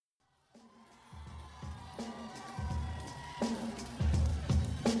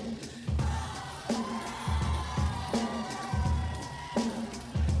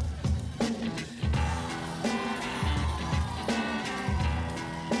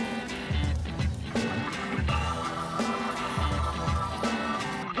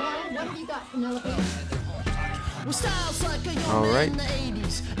All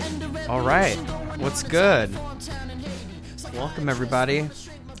right. What's good? Welcome, everybody.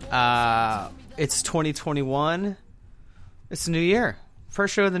 It's 2021. It's the new year.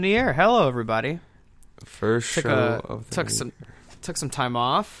 First show of the new year. Hello, everybody. First show of the new year. Took some time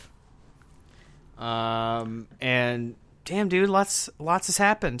off. And damn, dude, lots has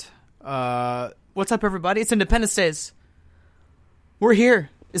happened. What's up, everybody? It's Independence Days. We're here.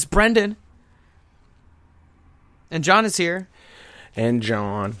 It's Brendan. And John is here. And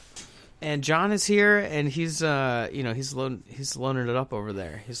John is here, and he's loading it up over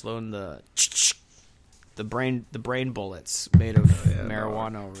there. He's loading the brain bullets made of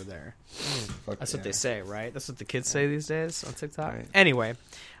marijuana over there. That's what they say, right? That's what the kids say these days on TikTok. Right. Anyway,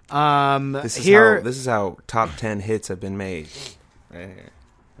 this is how top 10 hits have been made. Right here.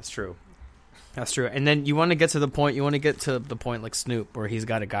 That's true. And then you want to get to the point. You want to get to the point like Snoop, where he's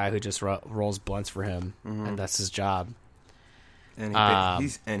got a guy who just rolls blunts for him, and that's his job.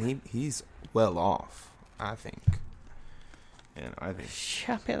 And he's well off, I think. And I think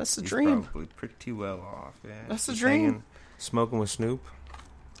yeah, man, that's the he's dream. Probably pretty well off. Yeah. That's the dream. Smoking with Snoop.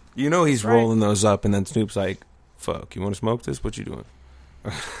 You know he's rolling those up, and then Snoop's like, "Fuck, you want to smoke this? What you doing?"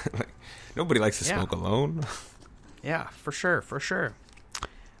 Like, nobody likes to smoke alone. Yeah, for sure.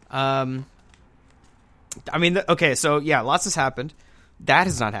 I mean, okay, so yeah, lots has happened. That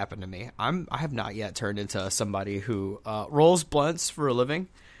has not happened to me. I have not yet turned into somebody who rolls blunts for a living.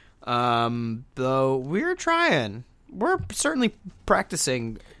 Though we're trying. We're certainly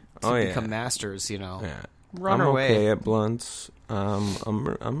practicing to become masters, you know. Yeah. Run I'm our way. okay at blunts.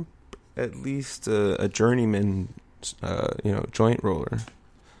 I'm at least a journeyman, joint roller.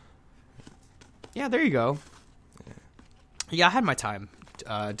 Yeah, there you go. Yeah, I had my time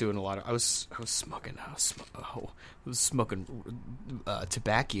doing a lot of. I was smoking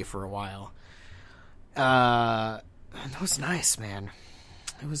tobacco for a while. That was nice, man.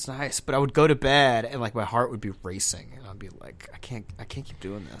 It was nice, but I would go to bed and like my heart would be racing, and I'd be like, I can't keep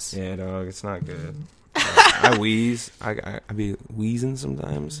doing this. Yeah, dog, it's not good. I wheeze. I be wheezing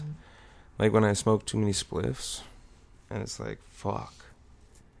sometimes, like when I smoke too many spliffs, and it's like, fuck,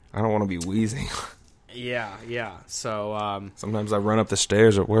 I don't want to be wheezing. Yeah. So sometimes I run up the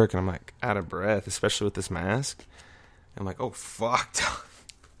stairs at work and I'm like out of breath, especially with this mask. I'm like, oh fuck.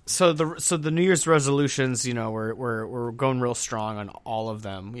 So the New Year's resolutions, you know, we're going real strong on all of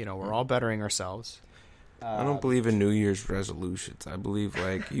them. You know, we're all bettering ourselves. I don't believe in New Year's resolutions. I believe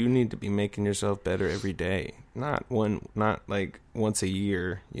like you need to be making yourself better every day, not like once a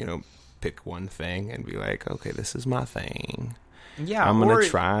year. You know, pick one thing and be like, okay, this is my thing. Yeah, I'm going to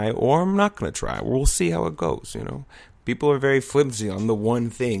try or I'm not going to try. We'll see how it goes, you know. People are very flimsy on the one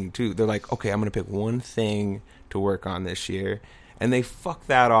thing, too. They're like, okay, I'm going to pick one thing to work on this year. And they fuck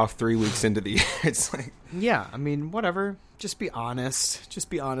that off 3 weeks into the year. It's like... Yeah, I mean, whatever. Just be honest. Just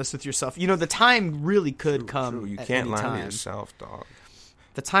be honest with yourself. You know, the time really could come true. You at can't any lie time. to yourself, dog.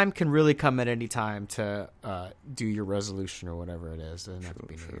 The time can really come at any time to do your resolution or whatever it is. It doesn't have to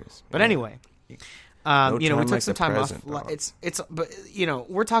be New Year's. But anyway... we took some time off. But you know,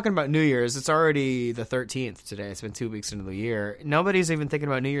 we're talking about New Year's. It's already the 13th today. It's been 2 weeks into the year. Nobody's even thinking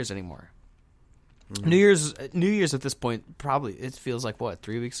about New Year's anymore. Mm-hmm. New Year's at this point, probably it feels like what,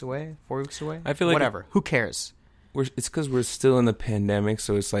 3 weeks away, 4 weeks away. I feel like whatever. Who cares? It's because we're still in the pandemic,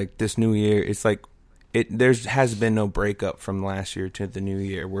 so it's like this New Year. It's like there has been no breakup from last year to the New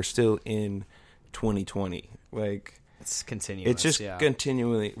Year. We're still in 2020. Like. It's continuous. It's just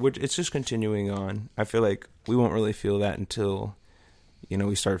continually. It's just continuing on. I feel like we won't really feel that until, you know,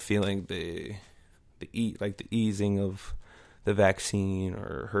 we start feeling the easing of the vaccine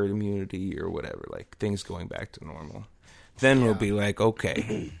or herd immunity or whatever. Like things going back to normal. Then we'll be like,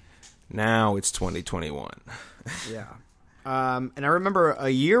 okay, now it's 2021. Yeah. And I remember a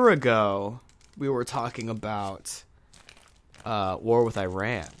year ago we were talking about war with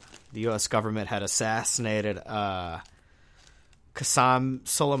Iran. The U.S. government had assassinated Qasem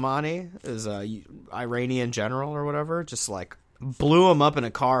Soleimani, is a Iranian general or whatever. Just like blew him up in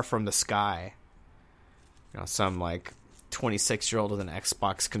a car from the sky. You know, some like 26-year-old with an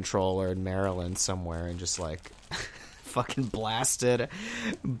Xbox controller in Maryland somewhere, and just like fucking blasted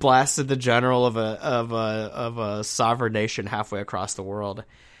the general of a sovereign nation halfway across the world.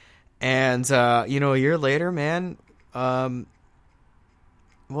 And a year later, man. Well,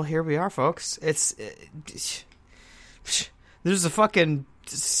 here we are, folks. There's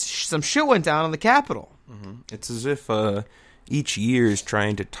some shit went down on the Capitol. Mm-hmm. It's as if each year is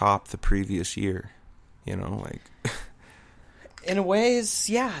trying to top the previous year. You know, like in a ways,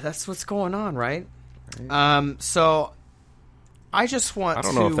 yeah, that's what's going on, right? So I just want I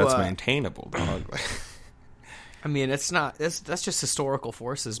don't know if that's maintainable, dog. I mean, it's not. That's just historical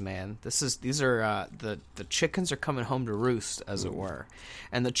forces, man. These are the chickens are coming home to roost, as it were,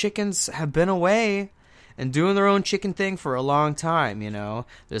 and the chickens have been away and doing their own chicken thing for a long time. You know,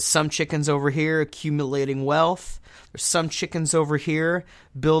 there's some chickens over here accumulating wealth. There's some chickens over here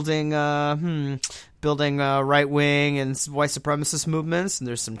building right wing and white supremacist movements, and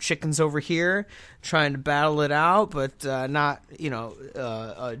there's some chickens over here trying to battle it out, but not,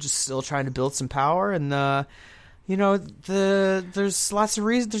 just still trying to build some power. And there's lots of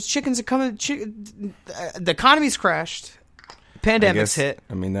reasons. There's chickens that come. The economy's crashed. Pandemic's hit.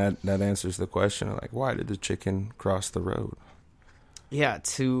 I mean, that answers the question. Like, why did the chicken cross the road? Yeah,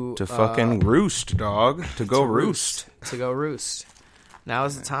 to fucking roost, dog. To go roost. To go roost. Now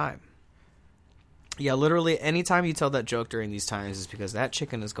is the time. Yeah, literally, anytime you tell that joke during these times is because that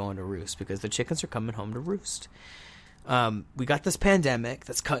chicken is going to roost, because the chickens are coming home to roost. We got this pandemic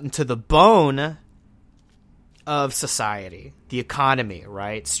that's cut into the bone of society, the economy,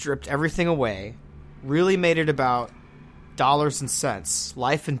 right? Stripped everything away, really made it about dollars and cents,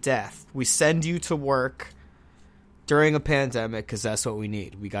 life and death. We send you to work during a pandemic because that's what we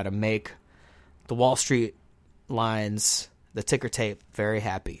need. We got to make the Wall Street lines, the ticker tape, very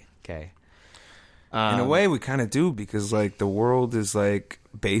happy. Okay. In a way, we kind of do, because like the world is like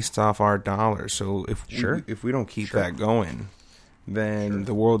based off our dollar. So if we don't keep that going, then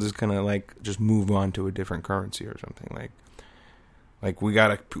the world is gonna like just move on to a different currency or something. Like we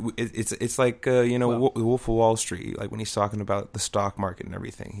gotta. It's like Wolf of Wall Street. Like when he's talking about the stock market and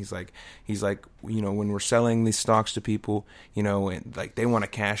everything, he's like when we're selling these stocks to people, and like they want to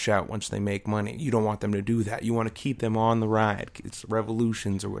cash out once they make money. You don't want them to do that. You want to keep them on the ride. It's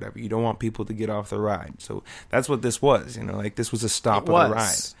revolutions or whatever. You don't want people to get off the ride. So that's what this was. Like this was a stop of the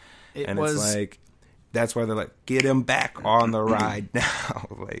ride. It's like. That's why they're like, get him back on the ride now.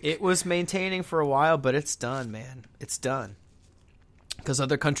 Like it was maintaining for a while, but it's done, man. It's done. Because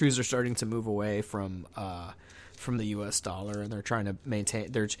other countries are starting to move away from the U.S. dollar, and they're trying to maintain.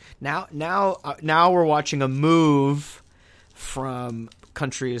 Now we're watching a move from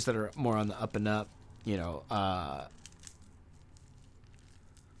countries that are more on the up and up,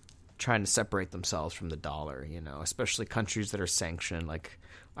 trying to separate themselves from the dollar. Especially countries that are sanctioned, like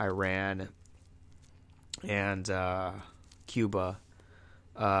Iran and Cuba,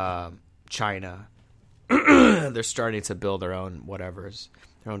 China. They're starting to build their own their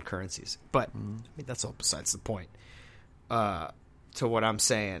own currencies. But I mean, that's all besides the point. To what I'm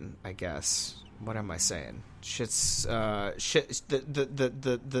saying, I guess. What am I saying? The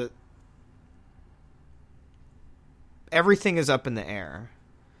everything is up in the air.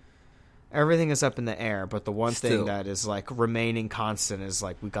 Everything is up in the air, but the one thing that is like remaining constant is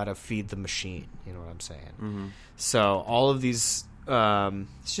like we got to feed the machine. You know what I'm saying? Mm-hmm. So all of these,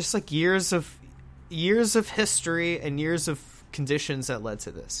 it's just like years of history and years of conditions that led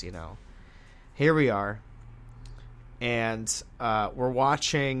to this. Here we are, and we're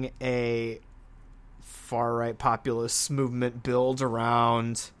watching a far right populist movement build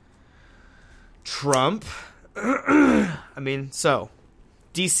around Trump. I mean, so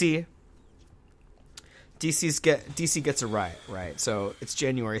DC gets a riot, right? So it's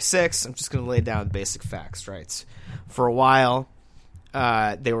January 6th. I'm just going to lay down basic facts, right? For a while,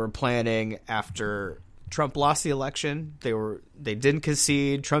 they were planning after Trump lost the election. They didn't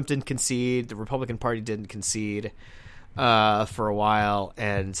concede. Trump didn't concede. The Republican Party didn't concede for a while,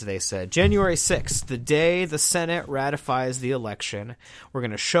 and they said January 6th, the day the Senate ratifies the election, we're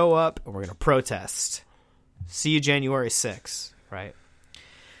going to show up and we're going to protest. See you January 6th, right?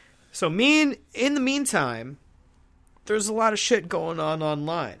 So in the meantime, there's a lot of shit going on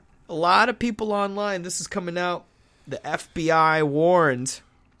online. A lot of people online. This is coming out. The FBI warned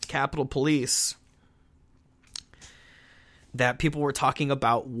Capitol Police that people were talking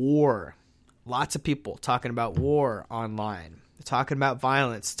about war. Lots of people talking about war online. They're talking about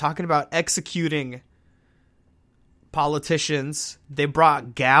violence. Talking about executing politicians. They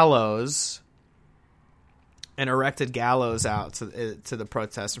brought gallows and erected gallows out to the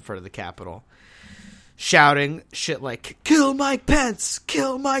protest in front of the Capitol, shouting shit like "Kill Mike Pence!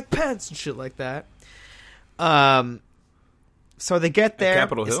 Kill Mike Pence!" and shit like that. So they get there. At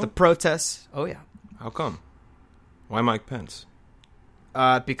Capitol It's Hill? the protests. Oh yeah. How come? Why Mike Pence?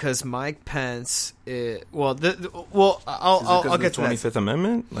 Because Mike Pence. I'll Is it 'cause get the to that. 25th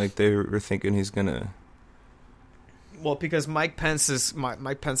Amendment. Like they were thinking he's gonna. Well, because Mike Pence is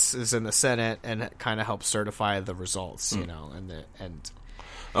in the Senate and kind of helps certify the results, and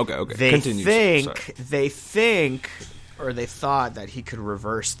Okay. they Continue. think, or they thought that he could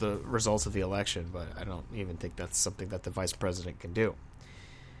reverse the results of the election, but I don't even think that's something that the vice president can do.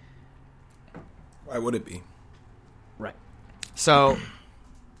 Why would it be? Right. So,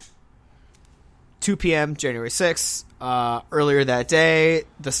 2 p.m., January 6th. Earlier that day,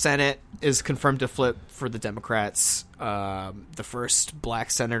 the Senate is confirmed to flip for the Democrats. The first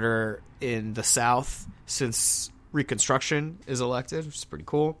black senator in the South since Reconstruction is elected, which is pretty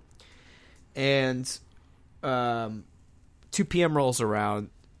cool. And 2 p.m. rolls around.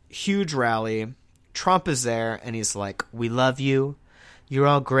 Huge rally. Trump is there, and he's like, "We love you. You're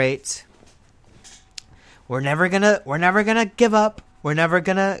all great. We're never gonna give up. We're never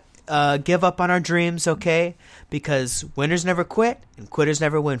gonna give up on our dreams, okay? Because winners never quit and quitters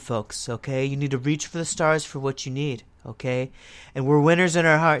never win, folks, okay? You need to reach for the stars for what you need, okay? And we're winners in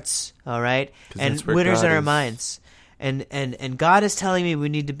our hearts, all right? And winners in our minds. And God is telling me we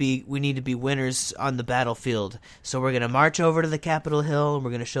need to be winners on the battlefield. So we're gonna march over to the Capitol Hill and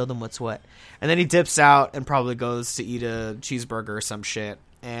we're gonna show them what's what." And then he dips out and probably goes to eat a cheeseburger or some shit.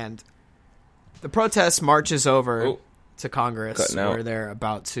 And the protest marches over to Congress where they're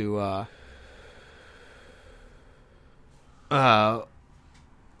about to I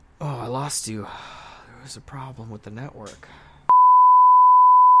lost you. There was a problem with the network.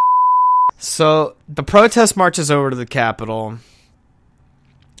 So the protest marches over to the Capitol.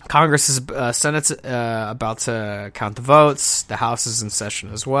 Congress is Senate's about to count the votes. The House is in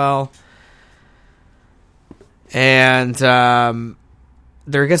session as well. And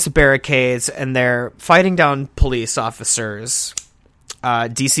they're against the barricades, and they're fighting down police officers.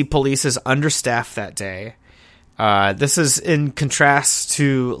 DC police is understaffed that day. This is in contrast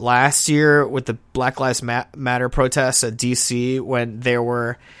to last year with the Black Lives Matter protests at DC when there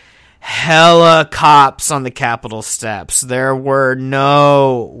were hella cops on the Capitol steps. There were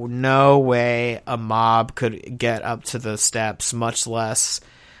no way a mob could get up to the steps, much less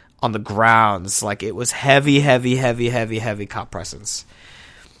on the grounds. Like, it was heavy cop presence.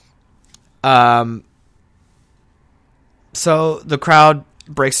 So the crowd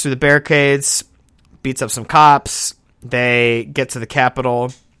breaks through the barricades, beats up some cops. They get to the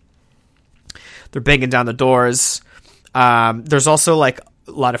Capitol. They're banging down the doors. There's also like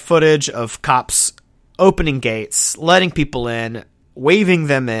a lot of footage of cops opening gates, letting people in, waving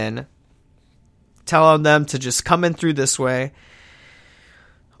them in, telling them to just come in through this way.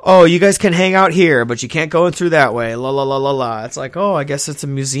 "Oh, you guys can hang out here, but you can't go in through that way. La la la la la." It's like, oh, I guess it's a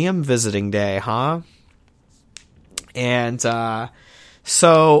museum visiting day, huh? And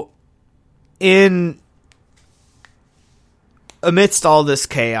so amidst all this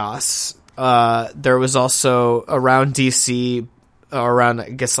chaos, there was also around DC, around, I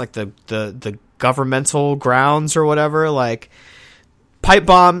guess, like the governmental grounds or whatever, like pipe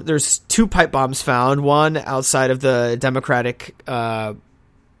bomb. There's 2 pipe bombs found, one outside of the Democratic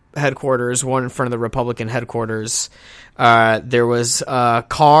headquarters, one in front of the Republican headquarters. There was a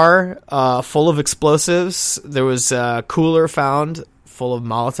car full of explosives. There was a cooler found full of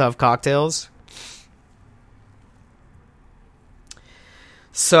Molotov cocktails.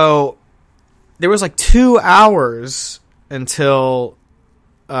 So there was like 2 hours until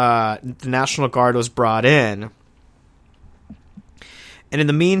the National Guard was brought in. And in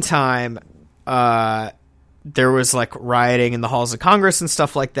the meantime, there was like rioting in the halls of Congress and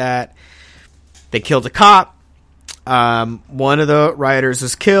stuff like that. They killed a cop. One of the rioters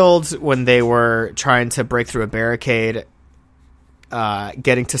was killed when they were trying to break through a barricade,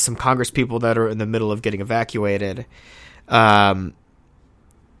 getting to some Congress people that are in the middle of getting evacuated.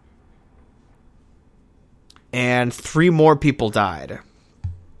 And 3 more people died.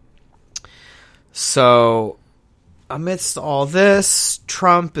 So amidst all this,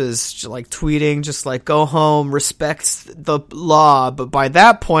 Trump is like tweeting, just like, "Go home, respect the law." But by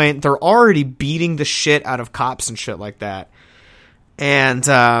that point, they're already beating the shit out of cops and shit like that. And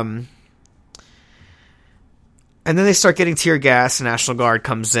then they start getting tear gas. The National Guard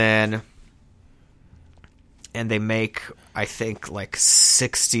comes in, and they make, I think, like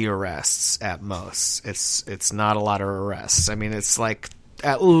 60 arrests at most. It's not a lot of arrests. I mean, it's like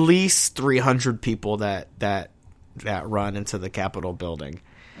at least 300 people that run into the Capitol building.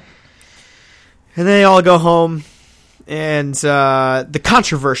 And they all go home, and the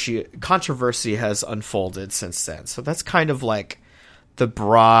controversy has unfolded since then. So that's kind of like the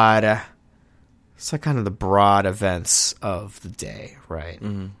broad events of the day, right?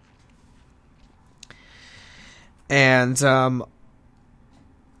 Mm-hmm. And a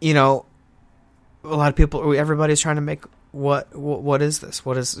lot of people, everybody's trying to make what is this?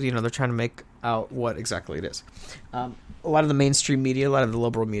 What is, they're trying to make out what exactly it is. A lot of the mainstream media, a lot of the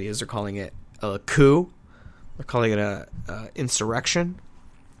liberal medias are calling it a coup. They're calling it a insurrection.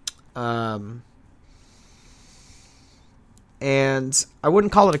 And I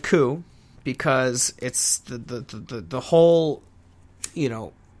wouldn't call it a coup because it's the whole,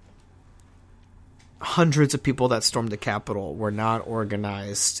 hundreds of people that stormed the Capitol were not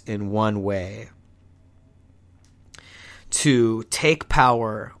organized in one way to take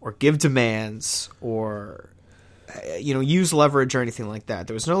power or give demands or, use leverage or anything like that.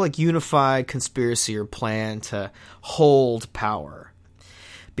 There was no unified conspiracy or plan to hold power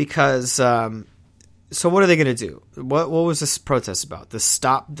because, so what are they going to do? What was this protest about? The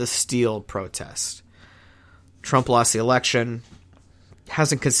Stop the Steal protest. Trump lost the election,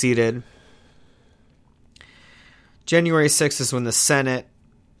 hasn't conceded. January 6th is when the Senate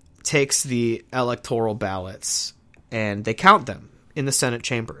takes the electoral ballots and they count them in the Senate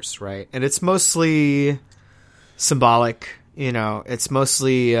chambers, right? And it's mostly symbolic, it's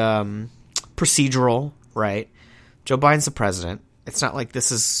mostly procedural, right? Joe Biden's the president. It's not like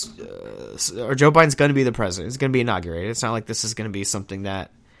this is, or Joe Biden's going to be the president. It's going to be inaugurated. It's not like this is going to be something that,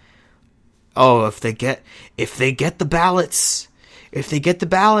 if they get the ballots,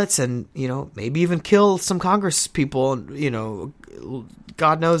 and, maybe even kill some Congress people,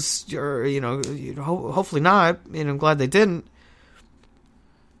 God knows, or, hopefully not. I'm glad they didn't.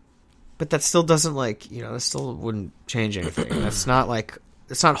 But that still doesn't that still wouldn't change anything. That's not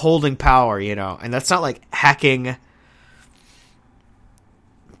it's not holding power, and that's not hacking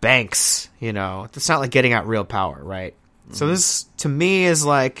banks, It's not getting at real power, right? Mm-hmm. So this, to me, is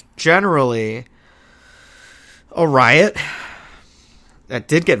generally a riot that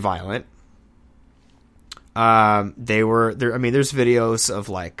did get violent. They were there. I mean, there's videos of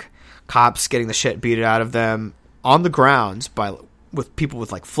cops getting the shit beat out of them on the ground with people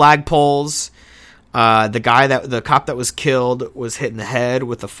with flagpoles. The cop that was killed was hit in the head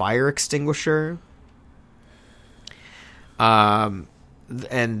with a fire extinguisher. And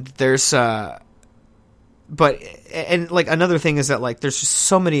there's another thing is that there's just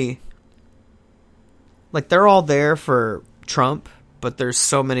so many, they're all there for Trump, but there's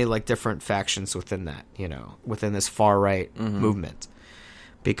so many different factions within that, within this far right movement,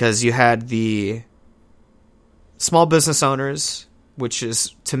 because you had the small business owners, which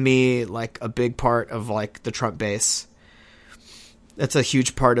is to me a big part of the Trump base. That's a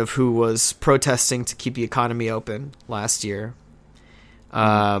huge part of who was protesting to keep the economy open last year.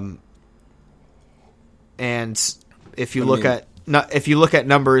 And if you look at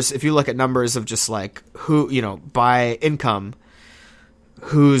numbers of just who, by income,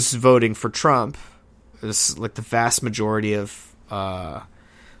 who's voting for Trump, is the vast majority of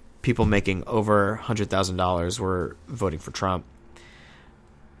people making over $100,000 were voting for Trump.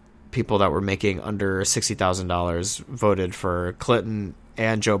 People that were making under $60,000 voted for Clinton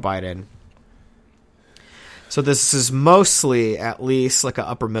and Joe Biden. So this is mostly at least an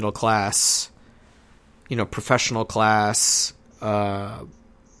upper middle class, professional class,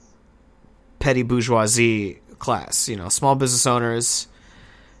 petty bourgeoisie class, small business owners.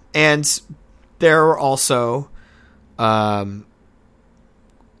 And there were also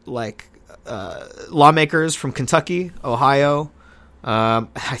lawmakers from Kentucky, Ohio.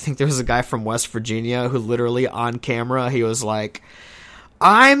 I think there was a guy from West Virginia who literally on camera, he was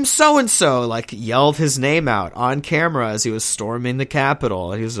I'm so-and-so, yelled his name out on camera as he was storming the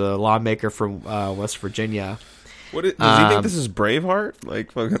Capitol. He was a lawmaker from West Virginia. Does he think this is Braveheart?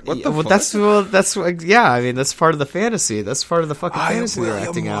 What the fuck? That's yeah. I mean, that's part of the fantasy. That's part of the fucking fantasy they're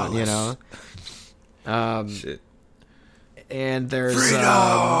acting out. Shit. And there's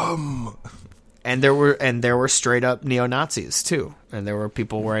freedom. And there were straight up neo-Nazis too, and there were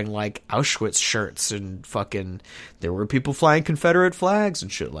people wearing Auschwitz shirts and there were people flying Confederate flags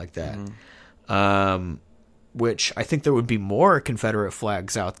and shit like that. Mm-hmm. Which I think there would be more Confederate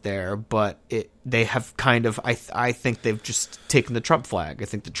flags out there, but they have kind of I think they've just taken the Trump flag. I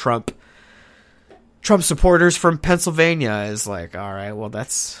think the Trump supporters from Pennsylvania is all right, well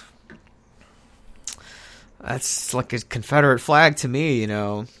that's a Confederate flag to me,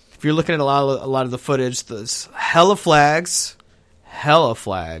 If you're looking at a lot of the footage, there's hella flags, hella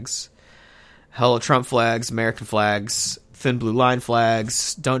Trump flags, American flags, thin blue line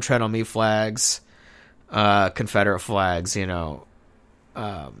flags, don't tread on me flags, Confederate flags,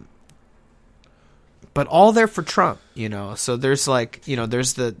 but all there for Trump, So there's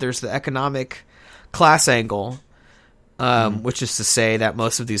there's the economic class angle, which is to say that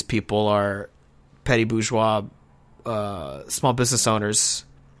most of these people are petty bourgeois, small business owners.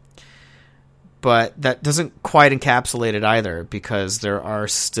 But that doesn't quite encapsulate it either, because there are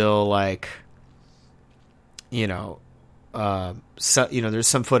still so, there's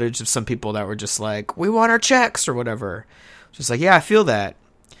some footage of some people that were just like, we want our checks or whatever. Just like, yeah, I feel that.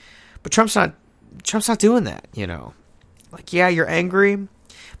 But Trump's not doing that, Like, yeah, you're angry,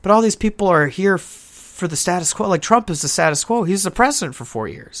 but all these people are here for the status quo. Like, Trump is the status quo. He's the president for 4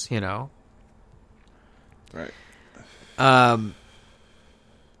 years, Right.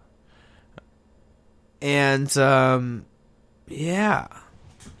 And, yeah.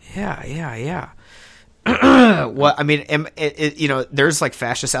 Well, I mean, there's like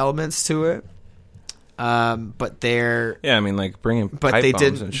fascist elements to it. But they're... Yeah, I mean, like bringing pipe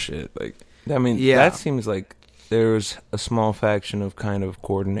bombs and shit. Like, I mean, that seems like there's a small faction of kind of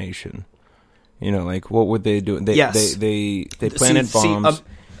coordination. Like what would they do? They planted bombs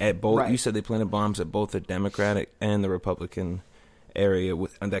at both. Right. You said they planted bombs at both the Democratic and the Republican area.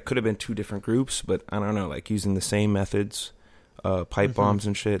 And that could have been two different groups, but I don't know. Like using the same methods, pipe bombs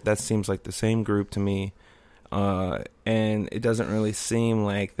and shit. That seems like the same group to me. And it doesn't really seem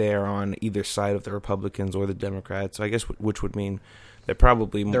like they're on either side of the Republicans or the Democrats. So I guess which would mean they're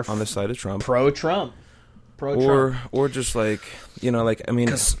probably on the side of Trump, pro-Trump, or just like like I mean,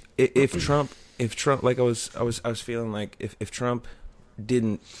 if Trump, like I was feeling like if Trump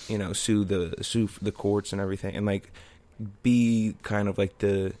didn't sue the courts and everything and like be kind of like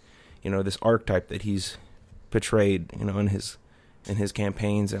the this archetype that he's portrayed in his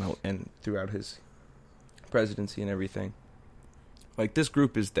campaigns and throughout his presidency and everything, like this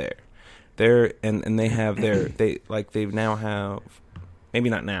group is there and they have they've now have, maybe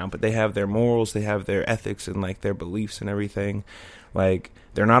not now, but they have their morals, they have their ethics and like their beliefs and everything. Like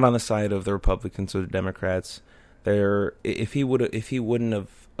they're not on the side of the Republicans or the Democrats. If he wouldn't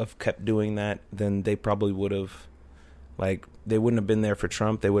have kept doing that, then they probably would have, like, they wouldn't have been there for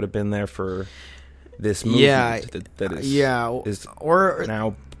Trump. They would have been there for this movement that is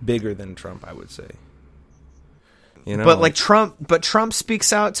now bigger than Trump, I would say. But Trump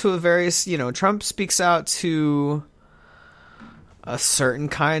speaks out to Trump speaks out to a certain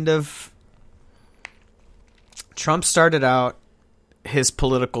kind of... Trump started out his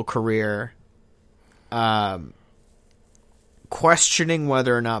political career questioning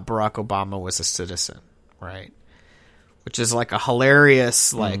whether or not Barack Obama was a citizen, right? Which is like a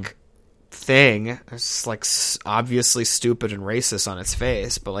hilarious thing. It's like obviously stupid and racist on its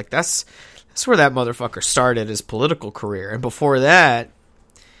face, but like that's where that motherfucker started his political career. And before that,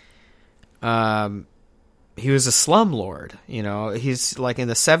 he was a slumlord. He's like in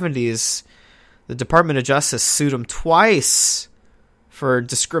the 70s, the Department of Justice sued him twice for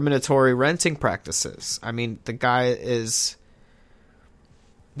discriminatory renting practices. I mean, the guy's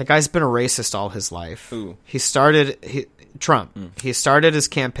been a racist all his life. Ooh. Trump. He started his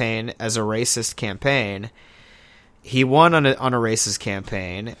campaign as a racist campaign. He won on a racist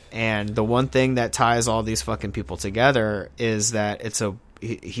campaign, and the one thing that ties all these fucking people together is that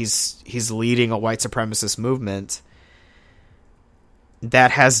he's leading a white supremacist movement that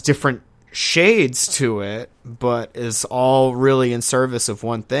has different shades to it, but is all really in service of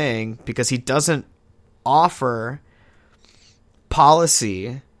one thing, because he doesn't offer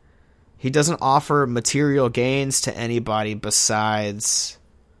policy. He doesn't offer material gains to anybody besides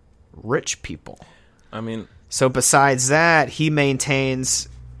rich people. I mean, so besides that, he maintains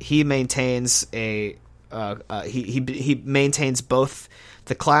he maintains both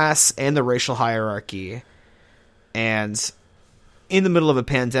the class and the racial hierarchy. And in the middle of a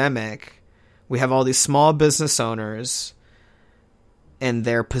pandemic, we have all these small business owners and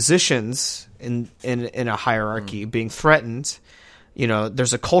their positions in a hierarchy being threatened. You know,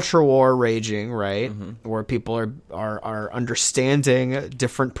 there's a culture war raging, right? Mm-hmm. Where people are understanding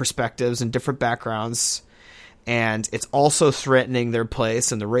different perspectives and different backgrounds, and it's also threatening their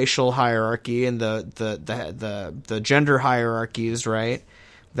place in the racial hierarchy and the gender hierarchies, right?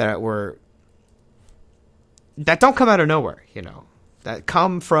 That don't come out of nowhere, you know, that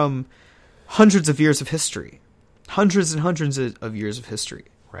come from hundreds of years of history, hundreds and hundreds of years of history,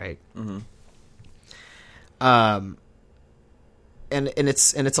 right? Mm-hmm. And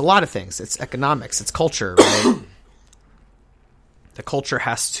it's a lot of things. It's economics. It's culture, right? The culture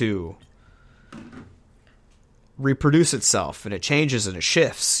has to reproduce itself, and it changes and it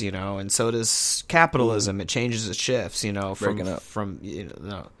shifts, you know. And so does capitalism. It changes, it shifts, you know. From you know.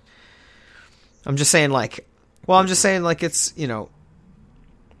 No. I'm just saying, like it's, you know.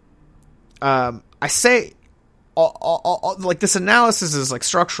 I say, all, like, this analysis is like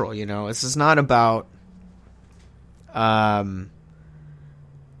structural, you know. This is not about.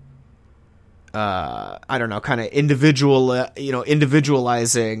 I don't know, kind of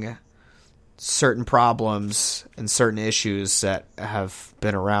individualizing certain problems and certain issues that have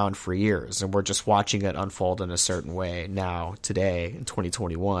been around for years, and we're just watching it unfold in a certain way now, today, in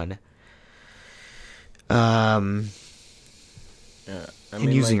 2021. Yeah,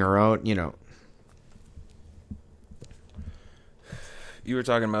 And using our own, You were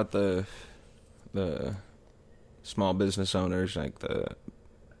talking about the small business owners, like the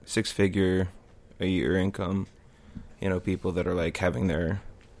 6-figure a year income, people that are like having their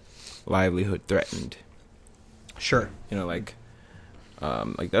livelihood threatened. Sure. Like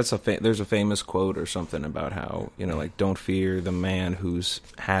that's there's a famous quote or something about how, like, don't fear the man who's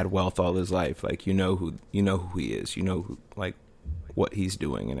had wealth all his life. Like, who he is, like what he's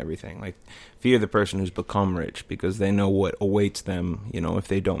doing and everything. Like, fear the person who's become rich, because they know what awaits them, if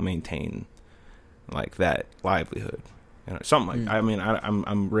they don't maintain like that livelihood. Something like, I mean,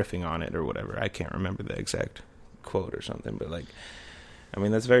 I'm riffing on it or whatever. I can't remember the exact quote or something, but like, I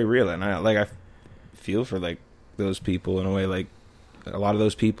mean, that's very real. And I feel for like those people in a way. Like, a lot of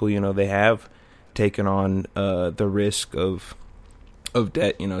those people, they have taken on the risk of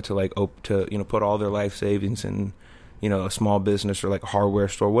debt, to like put all their life savings in, a small business or like a hardware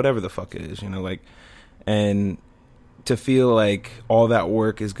store, whatever the fuck it is, like, and to feel like all that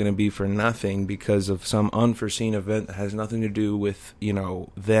work is going to be for nothing because of some unforeseen event that has nothing to do with, them.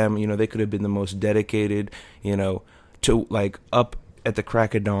 They could have been the most dedicated, to like up at the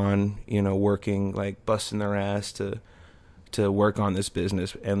crack of dawn, working, like busting their ass to work on this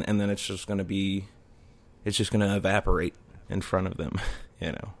business, and then it's just going to evaporate in front of them,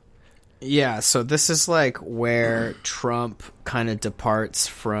 Yeah, so this is like where Trump kind of departs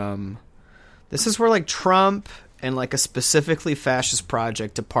from. This is where like Trump and like a specifically fascist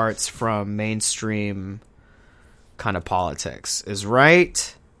project departs from mainstream kind of politics, is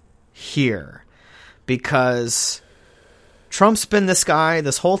right here. Because Trump's been this guy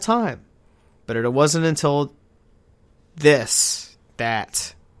this whole time, but it wasn't until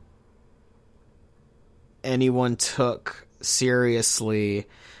that anyone took seriously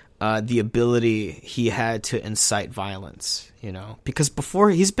the ability he had to incite violence, because before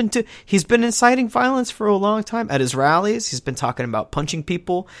he's been inciting violence for a long time. At his rallies, he's been talking about punching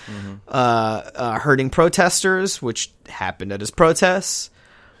people, hurting protesters, which happened at his protests.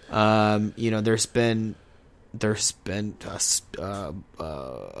 There's been a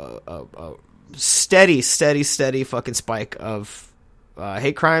steady fucking spike of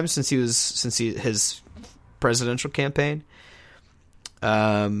hate crimes since his presidential campaign.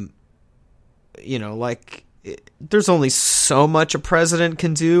 There's only so much a president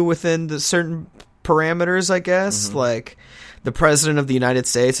can do within the certain parameters, I guess. Like, the president of the United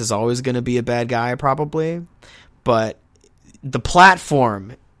States is always going to be a bad guy, probably, but the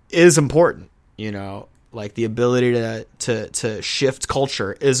platform is important. Like, the ability to shift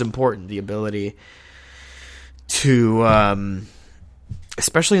culture is important. The ability to,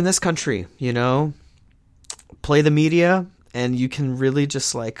 especially in this country, play the media, and you can really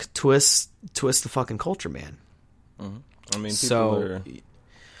just like twist the fucking culture, man. I mean,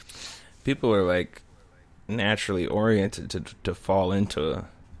 people are like naturally oriented to fall into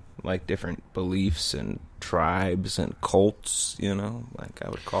like different beliefs and tribes and cults, like I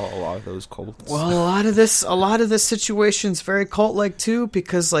would call a lot of those cults. Well, a lot of this situation's very cult-like too,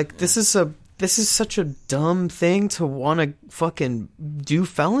 because like this is such a dumb thing to want to fucking do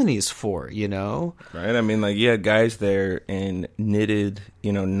felonies for, Right? I mean, like, you had guys there in knitted,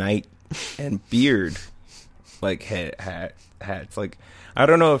 night and beard, like hats. Like, I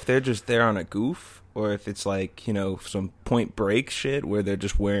don't know if they're just there on a goof or if it's like, some Point Break shit where they're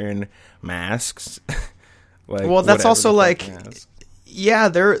just wearing masks. Like, well, that's also like, yeah,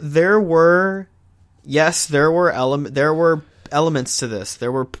 there were elements to this.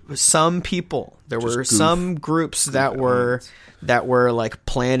 There were some people. There were some groups that were like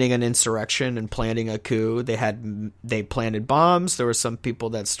planning an insurrection and planning a coup. They planted bombs. There were some people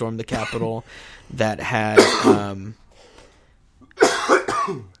that stormed the Capitol that had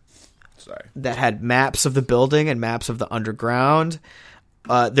that had maps of the building and maps of the underground.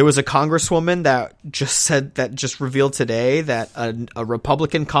 There was a congresswoman that just revealed today that a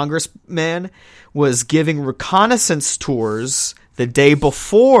Republican congressman was giving reconnaissance tours the day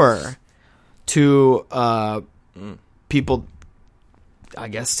before to people, I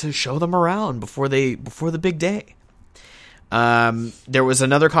guess, to show them around before the big day. There was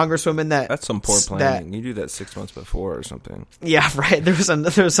another congresswoman that's some poor planning. You do that 6 months before or something. Yeah, right. There was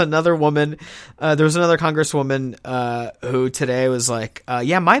another woman. There was another congresswoman who today was like,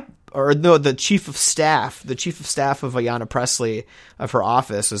 the chief of staff of Ayanna Pressley of her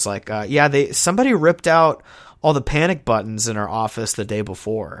office was like, somebody ripped out all the panic buttons in our office the day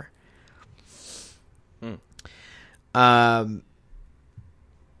before.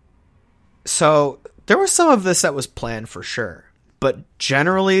 So there was some of this that was planned for sure, but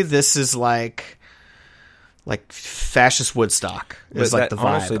generally this is like fascist Woodstock is like the vibe.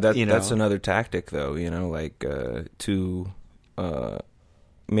 Honestly, that's another tactic, though. Like to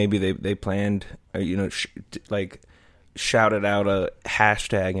maybe they planned, like shouted out a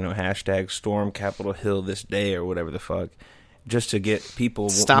hashtag, hashtag Storm Capitol Hill this day or whatever the fuck, just to get people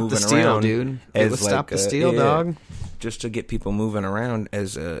stop moving the steal, around, dude. Stop the steal, dog. Just to get people moving around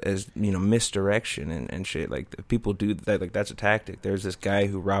as misdirection and shit. Like people do that. Like that's a tactic. There's this guy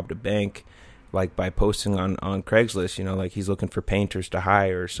who robbed a bank, like by posting on Craigslist. Like he's looking for painters to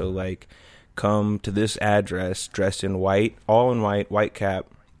hire. So like, come to this address dressed in white, all in white cap,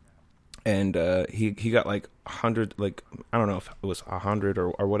 and he got like 100, like I don't know if it was 100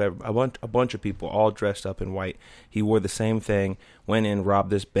 or whatever, a bunch of people all dressed up in white. He wore the same thing, went in,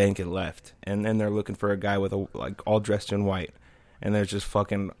 robbed this bank, and left. And then they're looking for a guy with all dressed in white, and there's just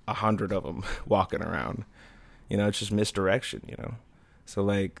fucking 100 of them walking around. It's just misdirection. So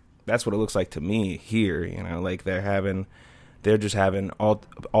like that's what it looks like to me here. Like they're just having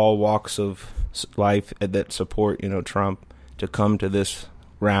all walks of life that support Trump to come to this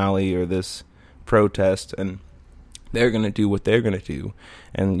rally or this protest, and they're going to do what they're going to do,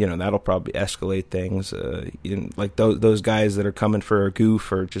 and that'll probably escalate things. Like those guys that are coming for a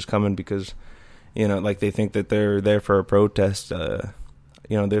goof or just coming because like they think that they're there for a protest.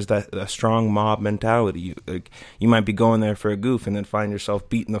 There's a strong mob mentality. You might be going there for a goof and then find yourself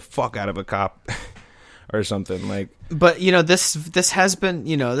beating the fuck out of a cop or something like. But this has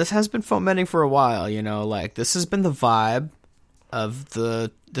been fomenting for a while. Like this has been the vibe of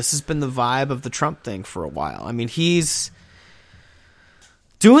the Trump thing for a while. I mean, he's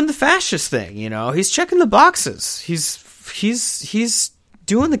doing the fascist thing, He's checking the boxes. He's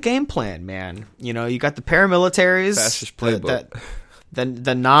doing the game plan, man. You got the paramilitaries, fascist playbook. The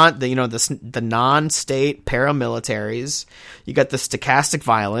non-state paramilitaries. You got the stochastic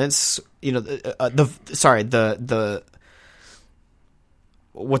violence.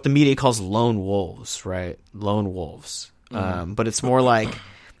 What the media calls lone wolves, right? Lone wolves. But it's more like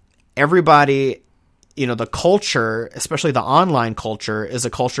everybody, the culture, especially the online culture, is a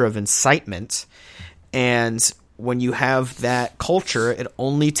culture of incitement. And when you have that culture, it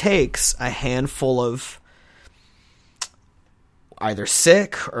only takes a handful of either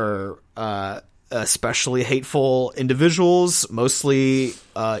sick or especially hateful individuals, mostly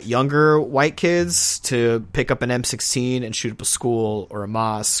younger white kids, to pick up an M16 and shoot up a school or a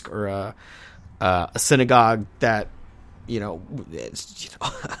mosque or a synagogue that,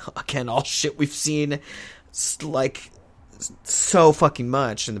 again, all shit we've seen like so fucking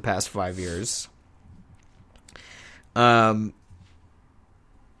much in the past 5 years. And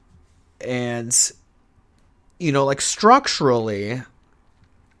like structurally,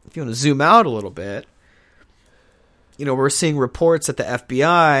 if you want to zoom out a little bit, we're seeing reports that the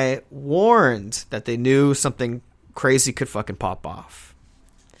FBI warned that they knew something crazy could fucking pop off.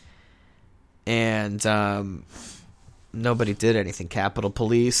 And nobody did anything. Capitol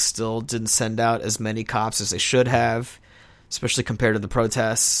Police still didn't send out as many cops as they should have, especially compared to the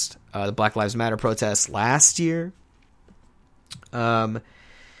protests, the Black Lives Matter protests last year.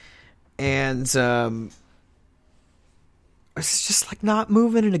 It's just like not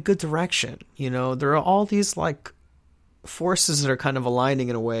moving in a good direction. There are all these like forces that are kind of aligning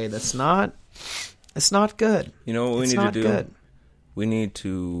in a way that's not. It's not good. What we it's need not to do? Good. We need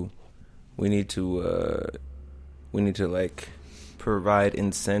to like provide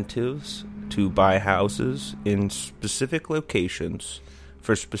incentives to buy houses in specific locations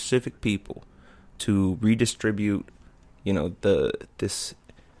for specific people to redistribute, all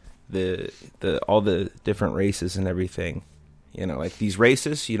the different races and everything. Like these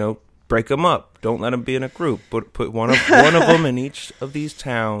races, break them up. Don't let them be in a group. Put one of them in each of these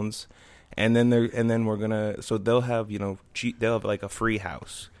towns, and then we're gonna. So they'll have they'll have like a free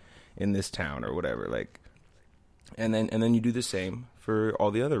house in this town or whatever. Like, and then you do the same for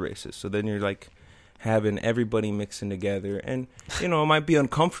all the other races. So then you're like having everybody mixing together, and it might be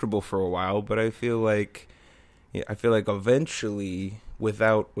uncomfortable for a while, but I feel like eventually,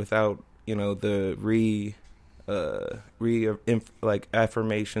 without the like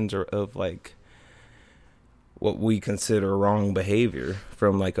affirmations or of like what we consider wrong behavior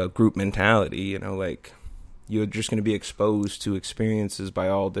from like a group mentality, like you're just going to be exposed to experiences by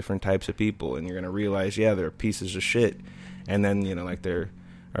all different types of people, and you're going to realize, yeah, they're pieces of shit, and then like there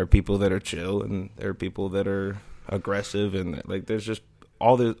are people that are chill, and there are people that are aggressive, and like there's just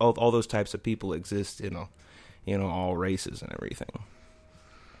all those types of people exist, all races and everything.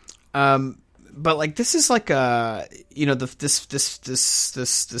 but like this is like this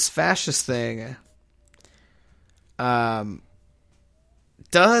fascist thing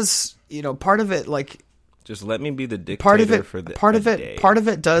does, part of it, like, just let me be the dictator for the day. Part of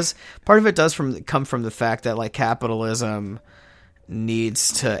it does come from the fact that like capitalism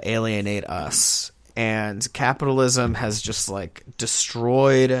needs to alienate us, and capitalism has just like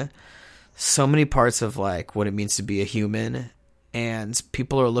destroyed so many parts of like what it means to be a human, and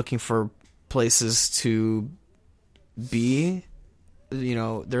people are looking for places to be,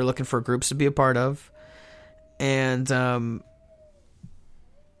 they're looking for groups to be a part of, and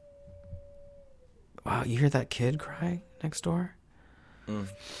wow, you hear that kid crying next door?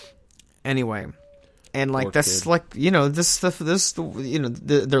 Anyway, and like, that's like, this stuff,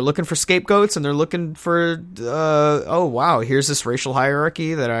 they're looking for scapegoats, and they're looking for, oh wow, here's this racial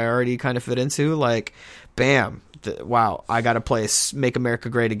hierarchy that I already kind of fit into. Like, bam, wow, I got a place. Make America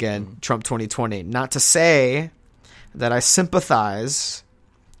great again. Trump 2020. Not to say that I sympathize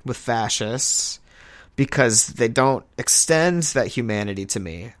with fascists, because they don't extend that humanity to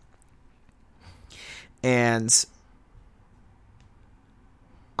me. And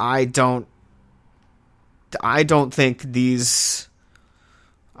I don't think these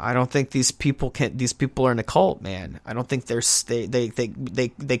people are in a cult, man. I don't think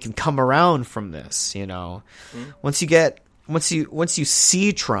they can come around from this, Once you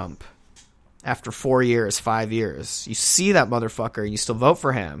see Trump after 4 years, 5 years, you see that motherfucker and you still vote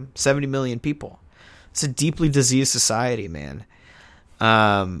for him. 70 million people. It's a deeply diseased society, man.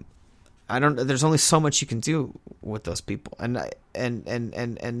 There's only so much you can do with those people, and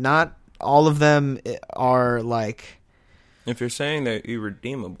not all of them are like. If you're saying they're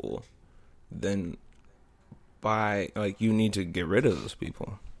irredeemable, then you need to get rid of those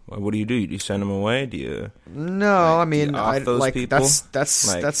people. What do? You do you send them away? Do you? No, I mean, those like people? that's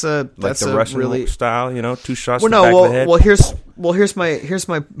the a Russian really style, 2 shots. Well, to the back of the head.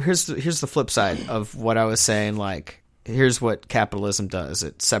 Here's the flip side of what I was saying. Like, here's what capitalism does: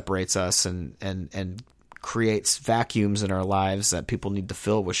 it separates us and creates vacuums in our lives that people need to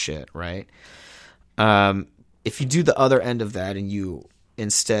fill with shit, right? If you do the other end of that and you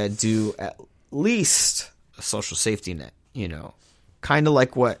instead do at least a social safety net, kind of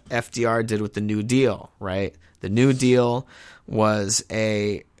like what FDR did with the New Deal, right? The New Deal was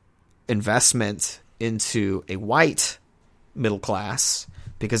a investment into a white middle class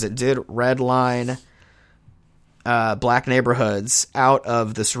because it did redline black neighborhoods out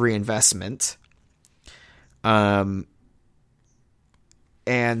of this reinvestment. And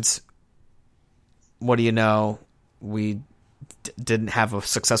what do you know? We didn't have a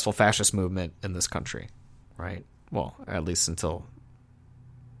successful fascist movement in this country, right? Well, at least until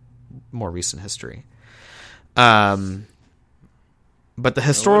more recent history. But the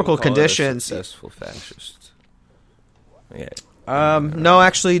historical conditions. Successful fascist. Yeah. No,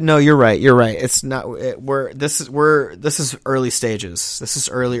 actually, no. You're right. It's not. This is early stages. This is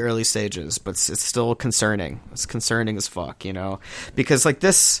early stages, but it's still concerning. It's concerning as fuck, because like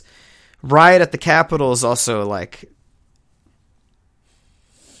this riot at the Capitol is also like,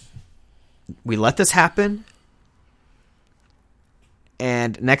 we let this happen,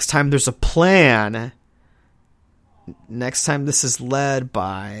 and next time there's a plan. Next time this is led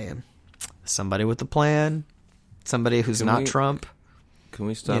by somebody with a plan. Somebody who's not Trump. Can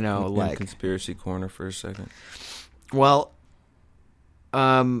we stop in conspiracy corner for a second? Well,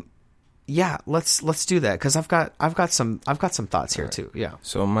 yeah, let's do that, because I've got some thoughts here too. Yeah.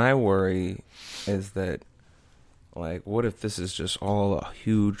 So my worry is that, like, what if this is just all a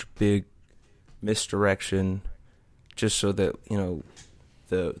huge big misdirection, just so that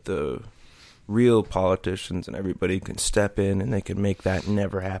the real politicians and everybody can step in and they can make that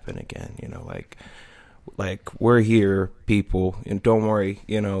never happen again. Like we're here, people, and don't worry,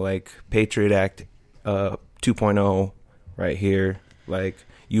 like Patriot Act 2.0 right here. Like,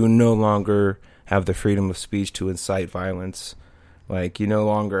 you no longer have the freedom of speech to incite violence. Like, you no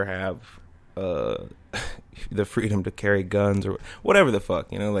longer have the freedom to carry guns or whatever the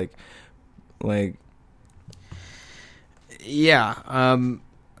fuck, like. Yeah,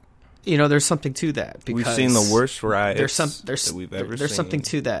 there's something to that, because we've seen the worst riots that we've ever seen. There's something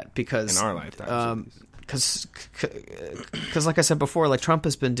to that, because in our lifetime. Because like I said before, like Trump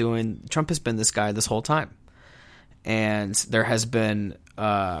has been this guy this whole time, and there has been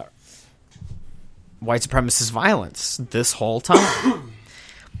white supremacist violence this whole time.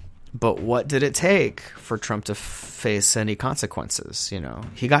 But what did it take for Trump to face any consequences?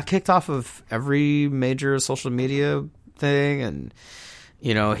 He got kicked off of every major social media thing, and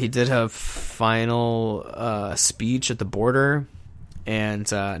he did a final speech at the border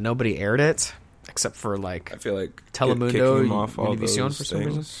and nobody aired it except for like I feel like Telemundo, kicking off all Univision those for some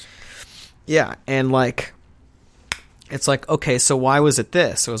reason. things. Yeah, and like it's like, okay, so why was it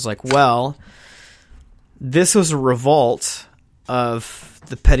this? It was like, well, this was a revolt of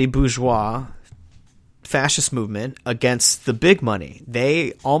the petty bourgeois fascist movement against the big money.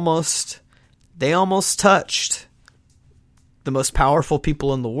 They almost touched the most powerful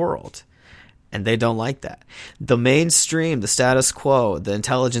people in the world, and they don't like that. The mainstream, the status quo, the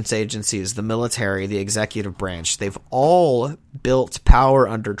intelligence agencies, the military, the executive branch, they've all built power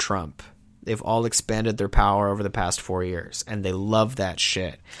under Trump. They've all expanded their power over the past 4 years, and they love that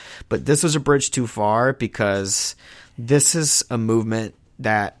shit. But this was a bridge too far because this is a movement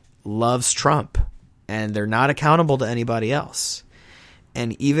that loves Trump, and they're not accountable to anybody else.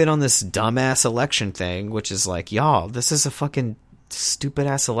 And even on this dumbass election thing, which is like, y'all, this is a fucking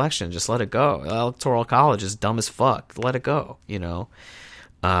stupid-ass election. Just let it go. Electoral college is dumb as fuck. Let it go, you know?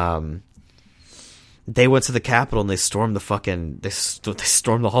 They went to the Capitol and they stormed the fucking... They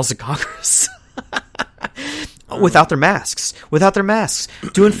stormed the halls of Congress. Without their masks. Without their masks.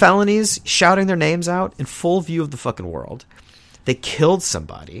 Doing felonies, shouting their names out in full view of the fucking world. They killed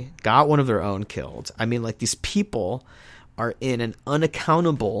somebody. Got one of their own killed. I mean, like, these people are in an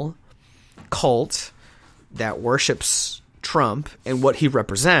unaccountable cult that worships Trump and what he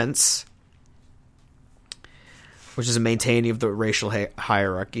represents, which is a maintaining of the racial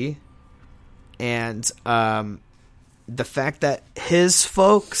hierarchy. And the fact that his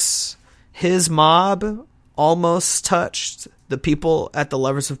folks, his mob, almost touched the people at the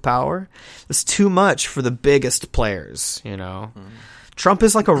levers of power is too much for the biggest players, you know. Trump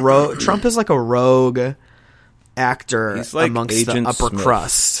is like a rogue actor like amongst Agent the upper Smith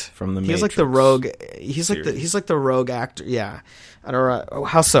crust from the He's Matrix like the rogue. He's series. like the rogue actor. Yeah, I don't know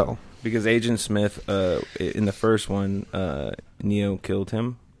how so. Because Agent Smith, in the first one, Neo killed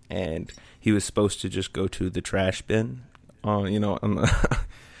him, and he was supposed to just go to the trash bin, on the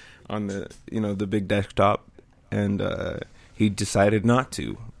on the the big desktop, and he decided not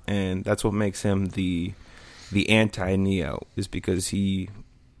to, and that's what makes him the anti-Neo, is because he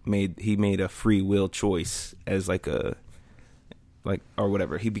made a free will choice as or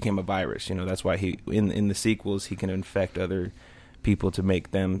whatever. He became a virus, that's why he in the sequels he can infect other people to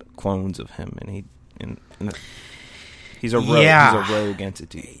make them clones of him, and he's a rogue, he's a rogue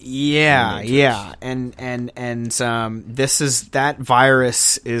entity. Yeah. And that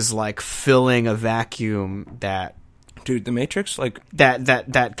virus is like filling a vacuum that, dude, the Matrix, like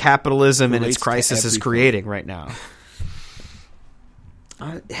that capitalism and its relates to crisis is everything. creating right now.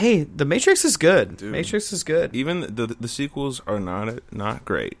 Hey, the Matrix is good. Dude, Matrix is good. Even the sequels are not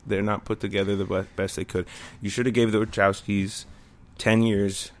great. They're not put together the best they could. You should have gave the Wachowskis 10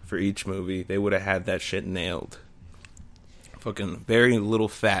 years for each movie. They would have had that shit nailed. Fucking very little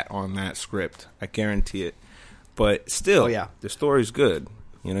fat on that script. I guarantee it. But still, the story's good.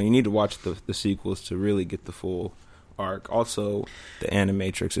 You need to watch the sequels to really get the full arc. Also, the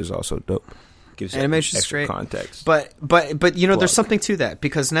Animatrix is also dope. Gives Animation's extra great context. But there's something to that,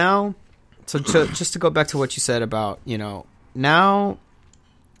 because now, just to go back to what you said about now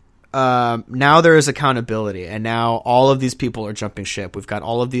there is accountability, and now all of these people are jumping ship. We've got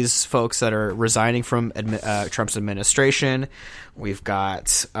all of these folks that are resigning from Trump's administration. We've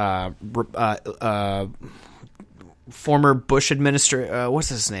got former Bush administrator, what's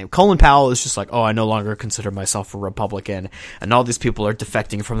his name? Colin Powell is just like, I no longer consider myself a Republican, and all these people are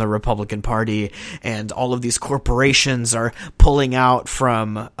defecting from the Republican Party, and all of these corporations are pulling out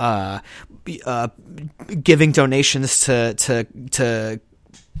from giving donations to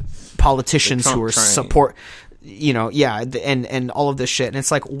politicians who are support, and all of this shit. And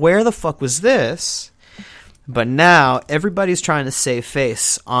it's like, where the fuck was this? But now everybody's trying to save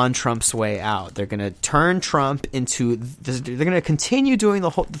face on Trump's way out. They're going to turn Trump into this, they're going to continue doing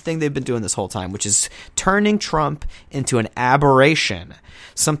the thing they've been doing this whole time, which is turning Trump into an aberration,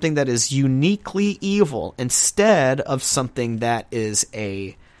 something that is uniquely evil, instead of something that is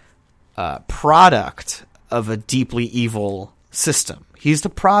a product of a deeply evil system. He's the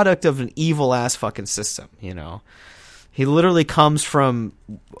product of an evil ass fucking system, He literally comes from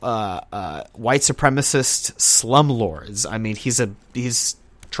white supremacist slumlords. I mean, he's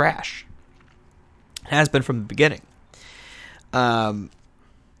trash. Has been from the beginning.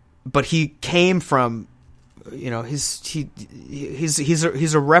 But he came from, he's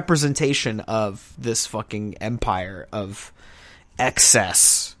a representation of this fucking empire of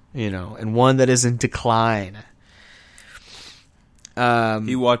excess, and one that is in decline.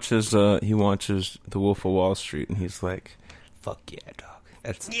 He watches The Wolf of Wall Street, and he's like, "Fuck yeah, dog."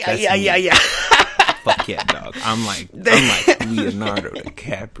 That's yeah. fuck yeah, dog. I'm like Leonardo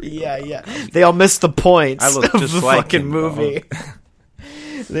DiCaprio. Yeah. They all missed the point I look of just the like fucking him, movie.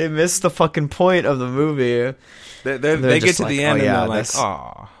 They missed the fucking point of the movie. They get to the end and they're like,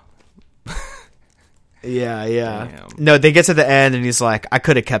 aw. Yeah. Damn. No, they get to the end and he's like, I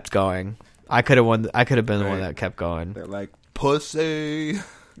could have kept going. I could have won. I could have been the one that kept going. They're like, pussy.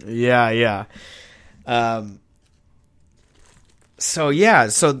 Yeah. So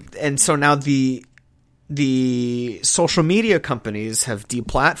now the social media companies have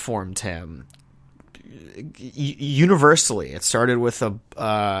deplatformed him universally. It started with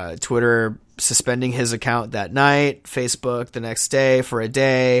a Twitter suspending his account that night, Facebook the next day for a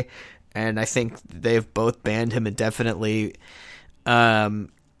day, and I think they've both banned him indefinitely.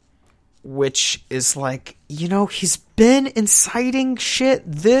 Which is like, he's been inciting shit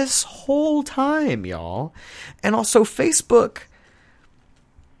this whole time, y'all. And also Facebook,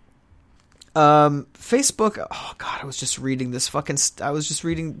 oh god, I was just reading this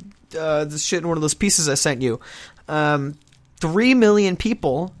shit in one of those pieces I sent you. 3 million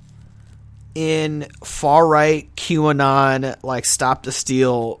people in far-right QAnon, like, Stop the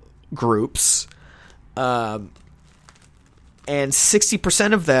Steal groups, and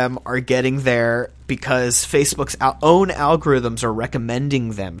 60% of them are getting there because Facebook's own algorithms are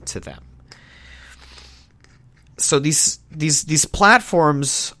recommending them to them. So these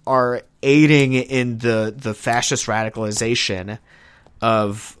platforms are aiding in the fascist radicalization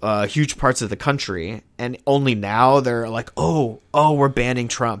of huge parts of the country, and only now they're like, oh, we're banning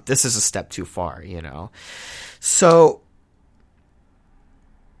Trump. This is a step too far, So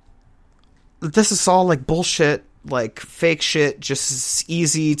this is all like bullshit, like fake shit, just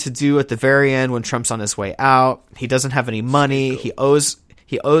easy to do at the very end when Trump's on his way out. He doesn't have any money. He owes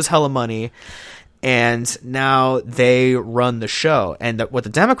hella money. And now they run the show. And what the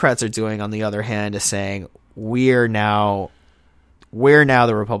Democrats are doing, on the other hand, is saying, we're now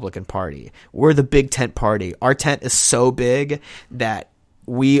the Republican Party. We're the big tent party. Our tent is so big that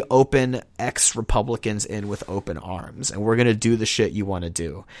we open ex-Republicans in with open arms. And we're going to do the shit you want to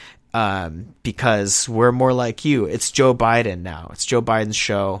do. Because we're more like you. It's Joe Biden now. It's Joe Biden's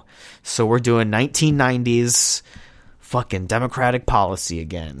show. So we're doing 1990s fucking Democratic policy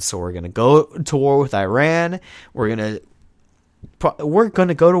again. So we're going to go to war with Iran. We're going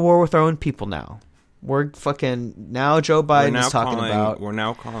to go to war with our own people now. We're fucking, now Joe Biden is talking about. We're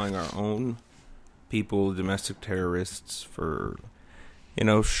now calling our own people domestic terrorists for,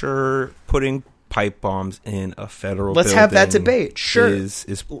 sure, putting pipe bombs in a federal Let's have that debate. Sure. Is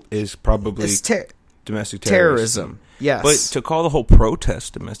probably domestic terrorism. Yes. But to call the whole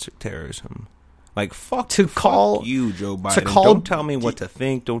protest domestic terrorism, like, fuck you, Joe Biden. Don't tell me what to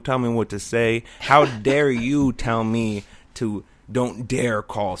think. Don't tell me what to say. How dare you tell me to don't dare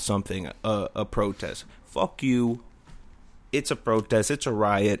call something a protest. Fuck you. It's a protest. It's a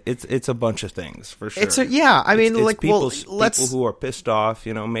riot. It's a bunch of things, for sure. It's people who are pissed off.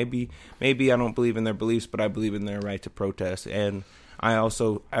 Maybe I don't believe in their beliefs, but I believe in their right to protest. And I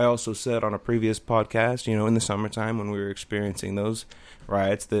also said on a previous podcast, in the summertime when we were experiencing those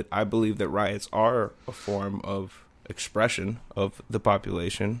riots, that I believe that riots are a form of expression of the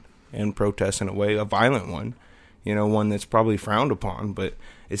population and protest in a way, a violent one. One that's probably frowned upon, but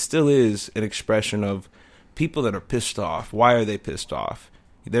it still is an expression of people that are pissed off. Why are they pissed off?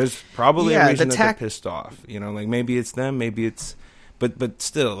 There's probably a reason that they're pissed off. Like, maybe it's them, maybe it's, but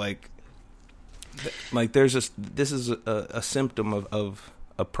still, like there's this is a symptom of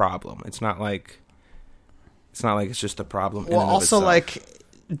a problem. It's not like it's just a problem. Well, also, like,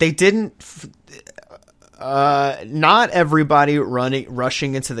 they didn't. Not everybody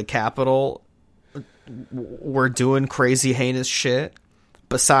rushing into the Capitol were doing crazy, heinous shit.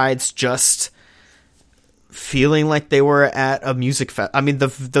 Besides just feeling like they were at a music fest. I mean, the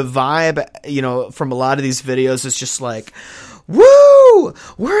vibe, from a lot of these videos is just like, woo,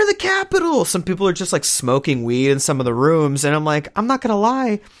 we're the Capitol. Some people are just like smoking weed in some of the rooms. And I'm like, I'm not going to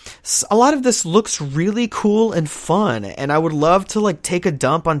lie. A lot of this looks really cool and fun. And I would love to like take a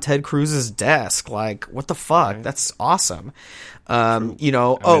dump on Ted Cruz's desk. Like, what the fuck? Right. That's awesome. Politician,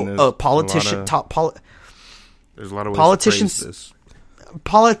 there's a lot of ways politicians. to phrase this.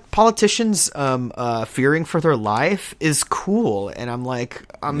 Politicians fearing for their life is cool, and I'm like,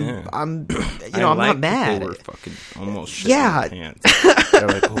 I'm I'm not mad. People were fucking almost shit their pants. They're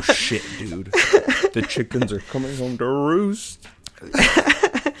like, oh shit, dude, the chickens are coming home to roost.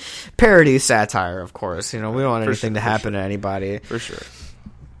 Parody satire, of course. We don't want anything to happen to anybody, for sure.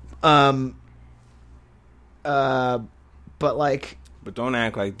 But like, but don't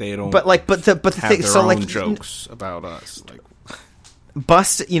act like they don't. But the have thing, their so own like jokes about us, like.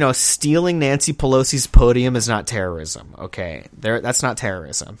 stealing Nancy Pelosi's podium is not terrorism. Okay, that's not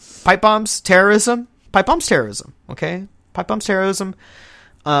terrorism. Pipe bombs, terrorism. Pipe bombs, terrorism. Okay, pipe bombs, terrorism.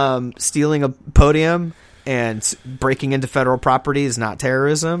 Stealing a podium and breaking into federal property is not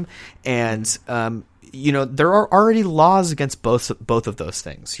terrorism. And there are already laws against both of those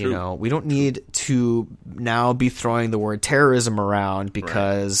things. True. You know, we don't need to now be throwing the word terrorism around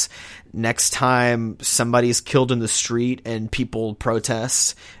because next time somebody's killed in the street and people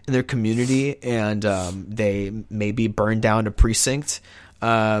protest in their community and they maybe burn down a precinct.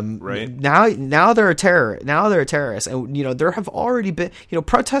 Now they're a terrorist, and there have already been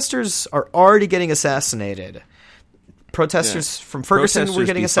protesters are already getting assassinated. Protesters from Ferguson were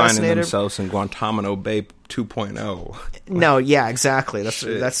getting assassinated. Themselves in Guantanamo Bay 2.0. No, yeah, exactly.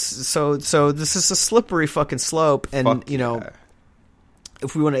 That's so. This is a slippery fucking slope, and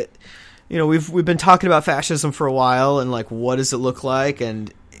if we want to, we've been talking about fascism for a while, and like, what does it look like,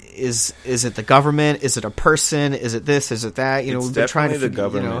 and is it the government? Is it a person? Is it this? Is it that? We've been trying to the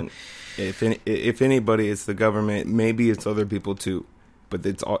government. If anybody, it's the government. Maybe it's other people too. But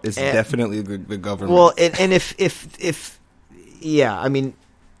it's definitely the government. Well, and if I mean,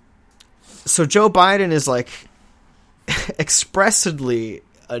 so Joe Biden is like expressly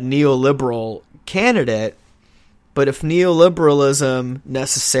a neoliberal candidate, but if neoliberalism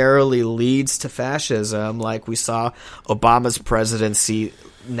necessarily leads to fascism, like we saw Obama's presidency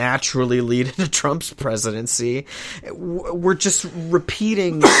naturally lead into Trump's presidency, we're just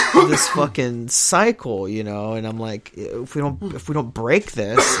repeating this fucking cycle, and I'm like, if we don't break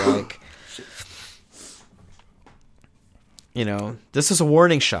this, like, this is a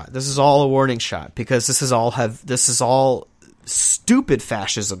warning shot. This is all a warning shot because this is all stupid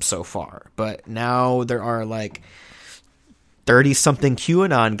fascism so far. But now there are like 30-something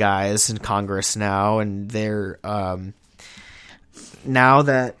QAnon guys in Congress now, and they're now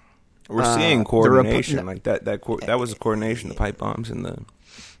that we're seeing coordination like that was a coordination, the pipe bombs in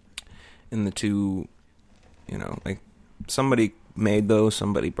the two, like somebody made those,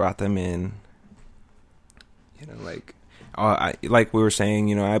 somebody brought them in, like we were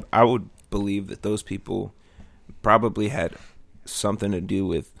saying, I would believe that those people probably had something to do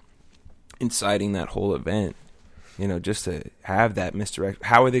with inciting that whole event, just to have that misdirect.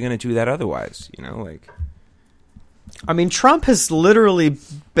 How are they going to do that otherwise? I mean, Trump has literally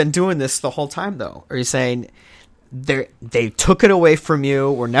been doing this the whole time, though. Are you saying they took it away from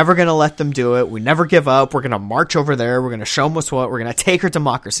you? We're never going to let them do it. We never give up. We're going to march over there. We're going to show them what's what. We're going to take our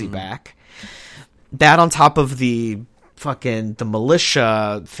democracy back. That on top of the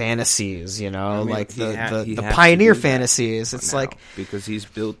militia fantasies, the pioneer fantasies. It's like because he's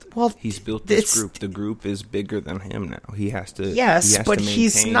built this group. The group is bigger than him now. He has to. Yes, but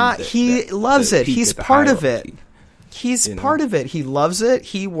he's not. He loves it. He's part of it. He's part of it. He loves it.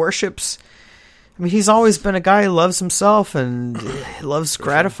 He worships. I mean, he's always been a guy who loves himself and loves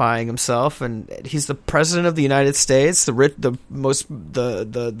gratifying himself. And he's the president of the United States, the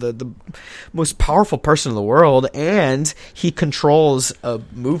most powerful person in the world, and he controls a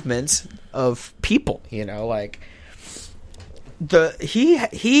movement of people. He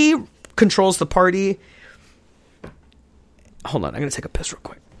controls the party. Hold on, I'm gonna take a piss real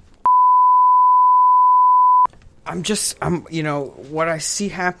quick. What I see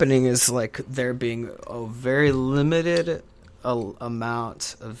happening is like there being a very limited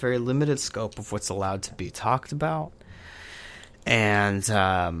amount, a very limited scope of what's allowed to be talked about. And,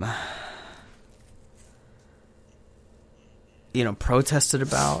 protested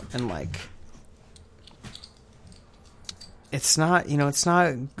about. And like, it's not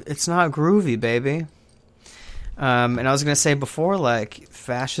groovy, baby. And I was going to say before, like,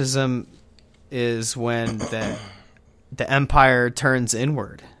 fascism is when the empire turns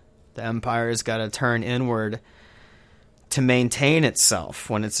inward. The empire's got to turn inward to maintain itself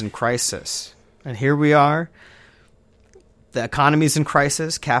when it's in crisis. And here we are. The economy's in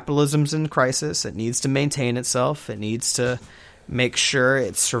crisis. Capitalism's in crisis. It needs to maintain itself. It needs to make sure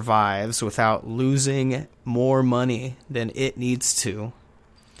it survives without losing more money than it needs to.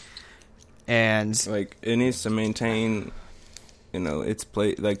 And like, it needs to maintain, its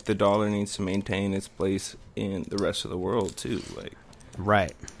place. Like, the dollar needs to maintain its place in the rest of the world too. Like,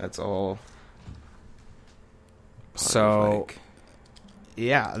 right. That's all. So,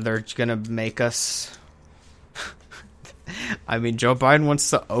 yeah, they're gonna make us. I mean, Joe Biden wants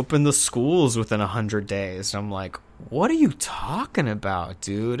to open the schools within 100 days. And I'm like, what are you talking about,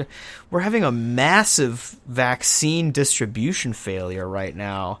 dude? We're having a massive vaccine distribution failure right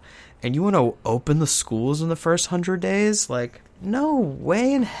now. And you want to open the schools in the first 100 days? Like, no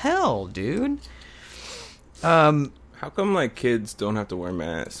way in hell, dude. How How come like kids don't have to wear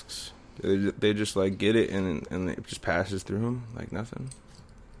masks? They just like get it and it just passes through them like nothing.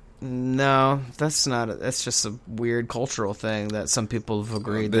 No, that's not. That's just a weird cultural thing that some people have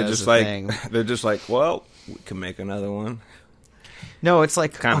agreed. They're that just is a like thing. they're just like, well, we can make another one. No, it's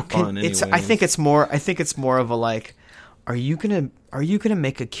like Kind of fun. It's. Anyway. I think it's more of a like. Are you gonna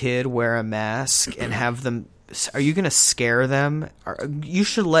make a kid wear a mask and have them? Are you gonna scare them? You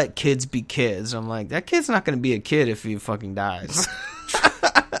should let kids be kids. I'm like, that kid's not gonna be a kid if he fucking dies.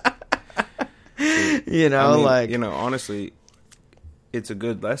 You know, I mean, like, you know, honestly, it's a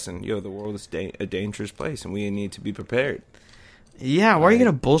good lesson. The world is a dangerous place, and we need to be prepared. yeah. Why are you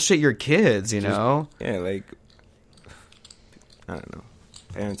gonna bullshit your kids? You know? Yeah, like I don't know.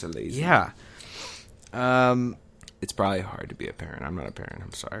 Parents are lazy. Yeah. It's probably hard to be a parent. I'm not a parent.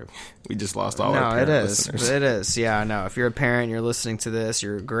 I'm sorry. We just lost all No, our it parent is. listeners. It is. Yeah, no. If you're a parent, you're listening to this.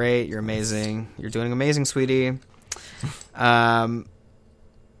 You're great. You're amazing. You're doing amazing, sweetie.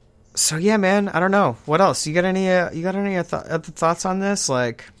 So yeah, man. I don't know. What else? You got any other thoughts on this?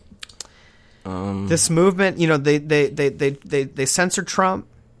 Like, this movement. You know, they censored Trump,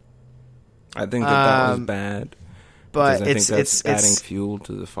 I think that was bad. but Because I think it's adding fuel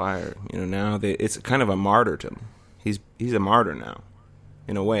to the fire. You know, now it's kind of a martyrdom. He's a martyr now,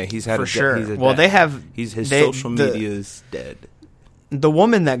 in a way. He's had for a sure. He's a Well, death. His social the- media is dead. The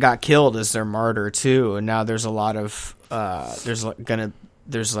woman that got killed is their martyr too, and now there's a lot of there's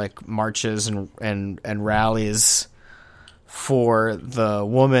like marches and rallies for the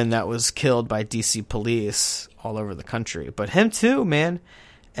woman that was killed by DC police all over the country. But him too, man.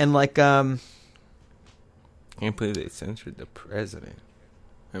 And like Can't believe they censored the president.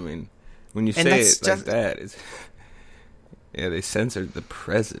 I mean, when you say it like that, it's yeah, they censored the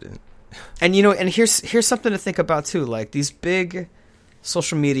president. And you know, and here's something to think about too. Like, these big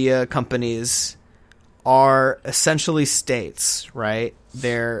social media companies are essentially states, right?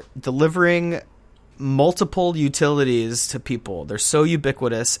 They're delivering multiple utilities to people. They're so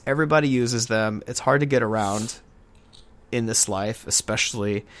ubiquitous. Everybody uses them. It's hard to get around in this life,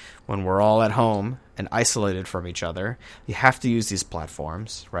 especially when we're all at home and isolated from each other. You have to use these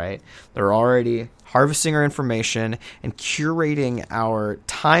platforms, right? They're already harvesting our information and curating our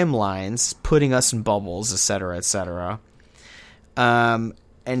timelines, putting us in bubbles, etc., etc. And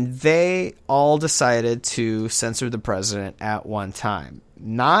they all decided to censor the president at one time.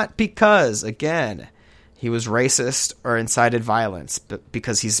 Not because, again, he was racist or incited violence, but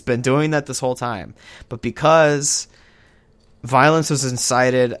because he's been doing that this whole time, but because violence was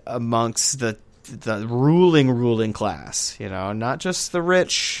incited amongst the ruling class, you know, not just the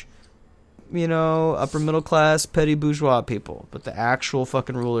rich, you know, upper middle class, petty bourgeois people, but the actual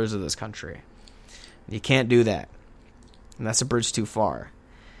fucking rulers of this country. You can't do that. And that's a bridge too far.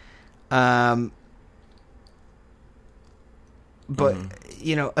 But,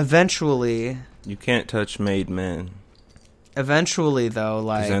 you know, eventually... You can't touch made men. Eventually, though,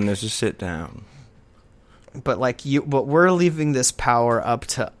 like... then there's a sit down. But, like, but we're leaving this power up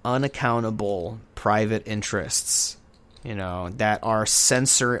to unaccountable private interests, you know, that are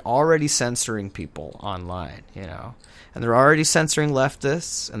already censoring people online, you know. And they're already censoring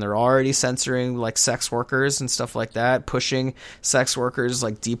leftists, and they're already censoring, like, sex workers and stuff like that, pushing sex workers,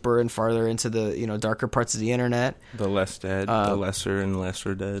 like, deeper and farther into the, you know, darker parts of the internet. The less dead, the lesser and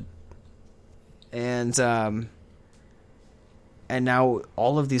lesser dead. And now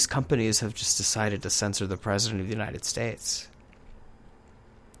all of these companies have just decided to censor the president of the United States.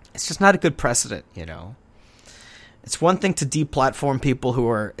 It's just not a good precedent, you know. It's one thing to deplatform people who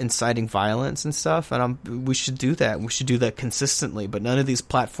are inciting violence and stuff, and we should do that. We should do that consistently, but none of these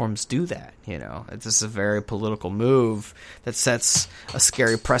platforms do that, you know. It's just a very political move that sets a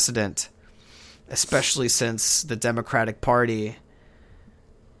scary precedent, especially since the Democratic Party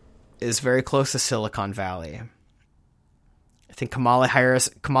is very close to Silicon Valley. I think Kamala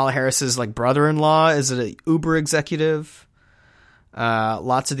Harris's like brother-in-law is an Uber executive.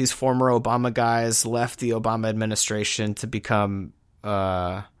 Lots of these former Obama guys left the Obama administration to become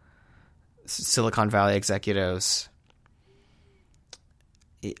Silicon Valley executives.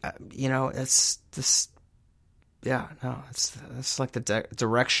 You know, it's this. Yeah, no, it's like the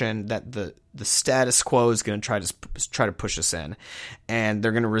direction that the status quo is going to try to push us in, and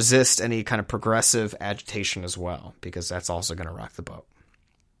they're going to resist any kind of progressive agitation as well, because that's also going to rock the boat.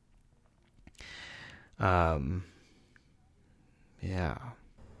 Yeah,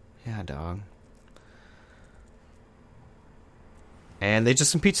 dog. And they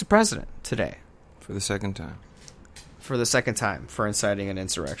just impeached the president today For the second time. For inciting an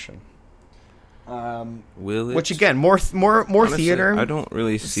insurrection. Will it? Which again, more Honestly, theater. I don't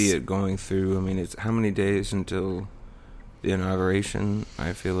really see it going through. I mean, it's how many days until the inauguration,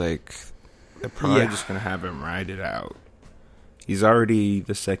 I feel like they're probably Yeah. just gonna have him ride it out. He's already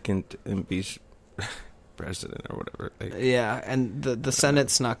the second impeached president or whatever. Like, Yeah, and the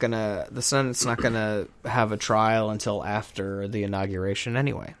Senate's not gonna have a trial until after the inauguration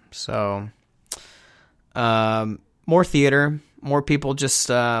anyway. So, more theater, more people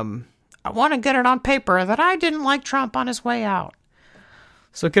just I want to get it on paper that I didn't like Trump on his way out.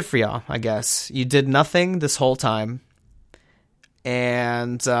 So good for y'all, I guess. You did nothing this whole time,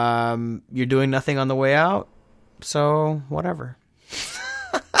 and you're doing nothing on the way out. So whatever.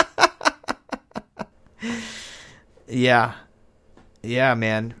 Yeah,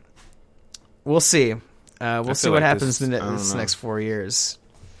 man. We'll see. We'll see what happens in this next 4 years.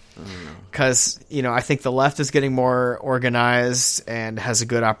 Because, I think the left is getting more organized and has a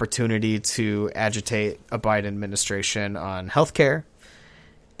good opportunity to agitate a Biden administration on healthcare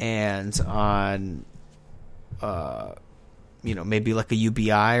and on, maybe like a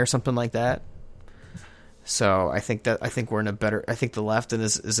UBI or something like that. So I think we're in a better. I think the left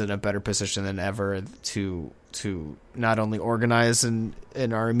is in a better position than ever to not only organize in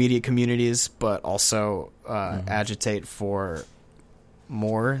our immediate communities, but also agitate for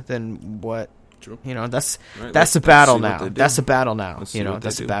more than what. True. That's right, that's a battle see now. That's a battle now.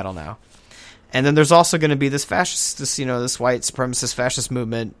 That's a do. battle now. And then there's also going to be this this white supremacist fascist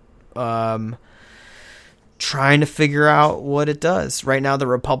movement, trying to figure out what it does. Right now, the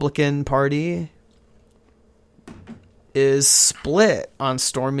Republican Party is split on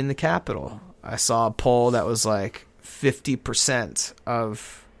storming the Capitol. I saw a poll that was like 50%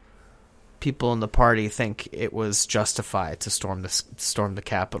 of people in the party think it was justified to storm the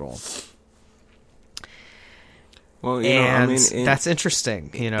Capitol. Well, that's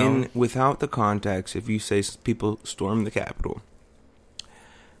interesting. Without the context, if you say people storm the Capitol,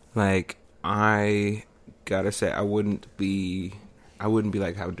 like, I gotta say, I wouldn't be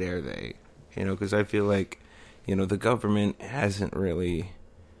like, how dare they? Because I feel like, the government hasn't really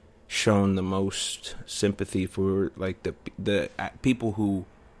shown the most sympathy for, like, the people who,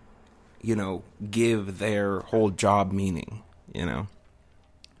 give their whole job meaning,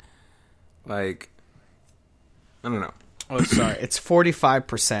 Like, I don't know. Oh, sorry. It's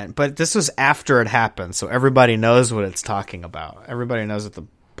 45%, but this was after it happened, so everybody knows what it's talking about. Everybody knows what the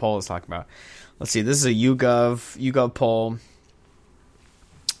poll is talking about. Let's see. This is a YouGov poll.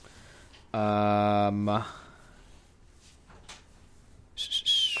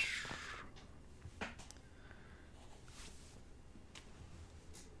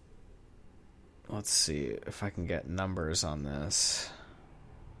 Let's see if I can get numbers on this.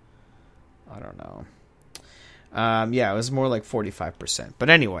 I don't know. It was more like 45%. But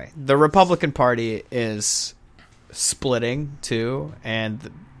anyway, the Republican Party is splitting too, and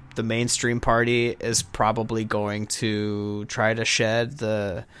the mainstream party is probably going to try to shed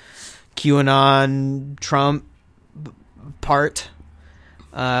the QAnon Trump part.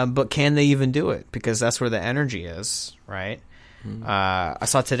 But can they even do it? Because that's where the energy is, right? Mm-hmm. I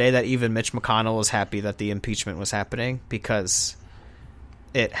saw today that even Mitch McConnell was happy that the impeachment was happening because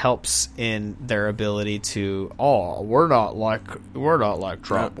it helps in their ability to, we're not like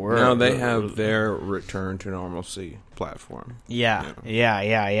Trump. Now they have their return to normalcy platform. Yeah.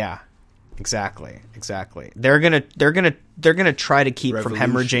 Exactly. They're gonna try to keep from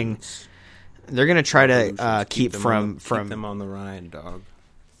hemorrhaging. They're gonna try to keep them on the ride, dog.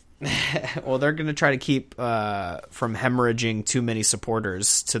 Well, they're going to try to keep from hemorrhaging too many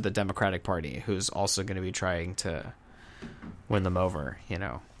supporters to the Democratic Party, who's also going to be trying to win them over,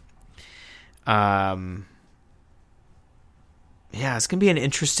 Yeah, it's going to be an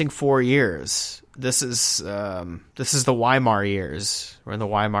interesting 4 years. This is the Weimar years. We're in the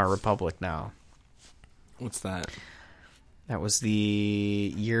Weimar Republic now. What's that? That was the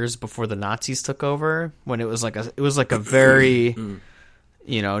years before the Nazis took over, when it was like a very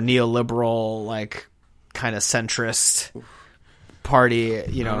neoliberal, like, kind of centrist party,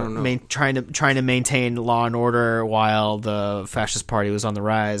 trying to maintain law and order while the fascist party was on the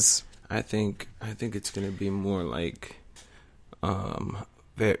rise. I think it's going to be more like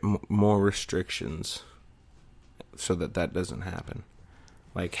more restrictions, so that doesn't happen,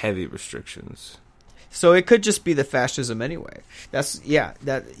 like heavy restrictions. So it could just be the fascism anyway.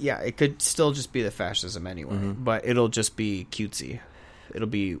 It could still just be the fascism anyway, but it'll just be cutesy. It'll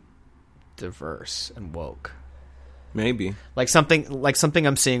be diverse and woke. Maybe. Like something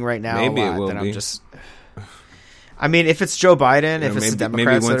I'm seeing right now. Maybe it will that be. I'm just. I mean, if it's Joe Biden, if it's the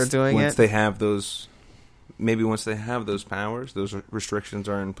Democrats that are doing once it, they have those. Maybe once they have those powers, those restrictions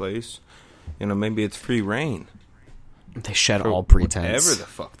are in place. Maybe it's free reign. They shed all pretense. Whatever the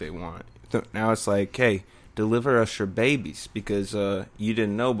fuck they want. Now it's like, hey, deliver us your babies because you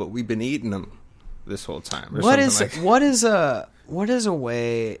didn't know, but we've been eating them this whole time. Or what is like what is a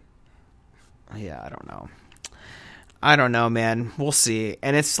way? Yeah, I don't know, man. We'll see.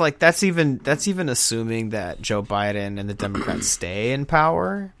 And it's like that's even assuming that Joe Biden and the Democrats stay in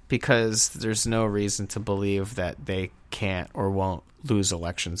power, because there's no reason to believe that they can't or won't lose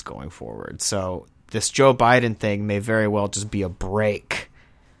elections going forward. So this Joe Biden thing may very well just be a break,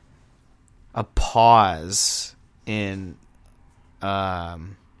 a pause in, the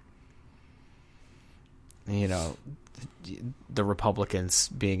Republicans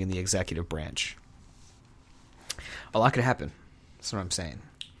being in the executive branch. A lot could happen. That's what I'm saying.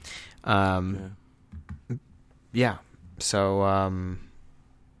 Yeah. So,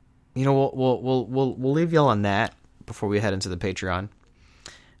 we'll leave y'all on that before we head into the Patreon.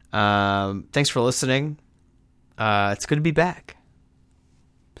 Thanks for listening. It's good to be back.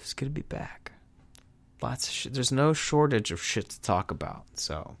 It's good to be back. Lots of shit. There's no shortage of shit to talk about.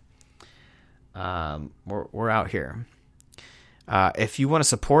 So, we're out here. If you want to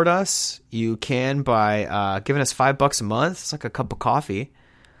support us, you can by giving us $5 a month. It's like a cup of coffee.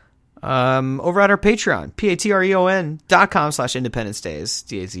 Over at our Patreon, patreon.com/Independence Days,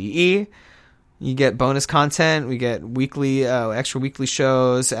 DAZE. You get bonus content. We get weekly, extra weekly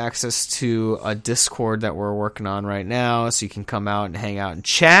shows, access to a Discord that we're working on right now, so you can come out and hang out and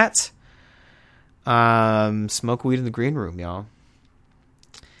chat. Smoke weed in the green room, y'all.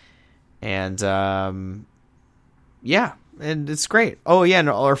 And yeah, and it's great. Oh yeah, and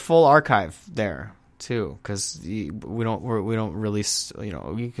our full archive there too, because we don't release.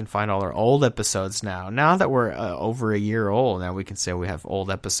 You can find all our old episodes now. Now that we're over a year old, now we can say we have old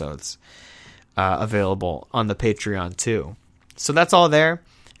episodes available on the Patreon too. So that's all there.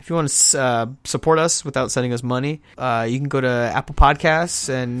 If you want to support us without sending us money, you can go to Apple Podcasts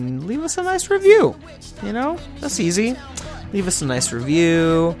and leave us a nice review. That's easy. Leave us a nice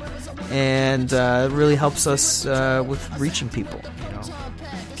review, and it really helps us with reaching people.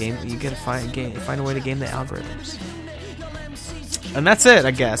 You gotta find a way to game the algorithms. And that's it,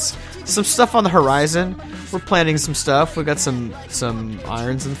 I guess. Some stuff on the horizon. We're planning some stuff. We got some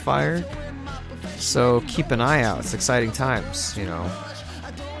irons in the fire. So keep an eye out. It's exciting times,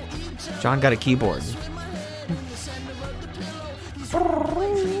 John got a keyboard.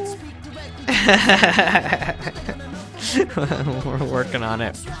 We're working on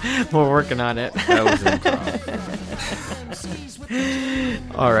it. That was improv.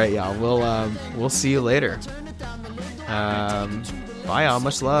 All right, y'all. We'll see you later. Bye, y'all.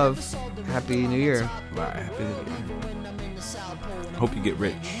 Much love. Happy New Year. Bye. Happy New Year. Hope you get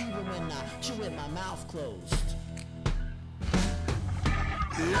rich.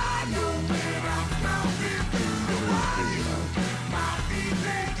 I know that I'm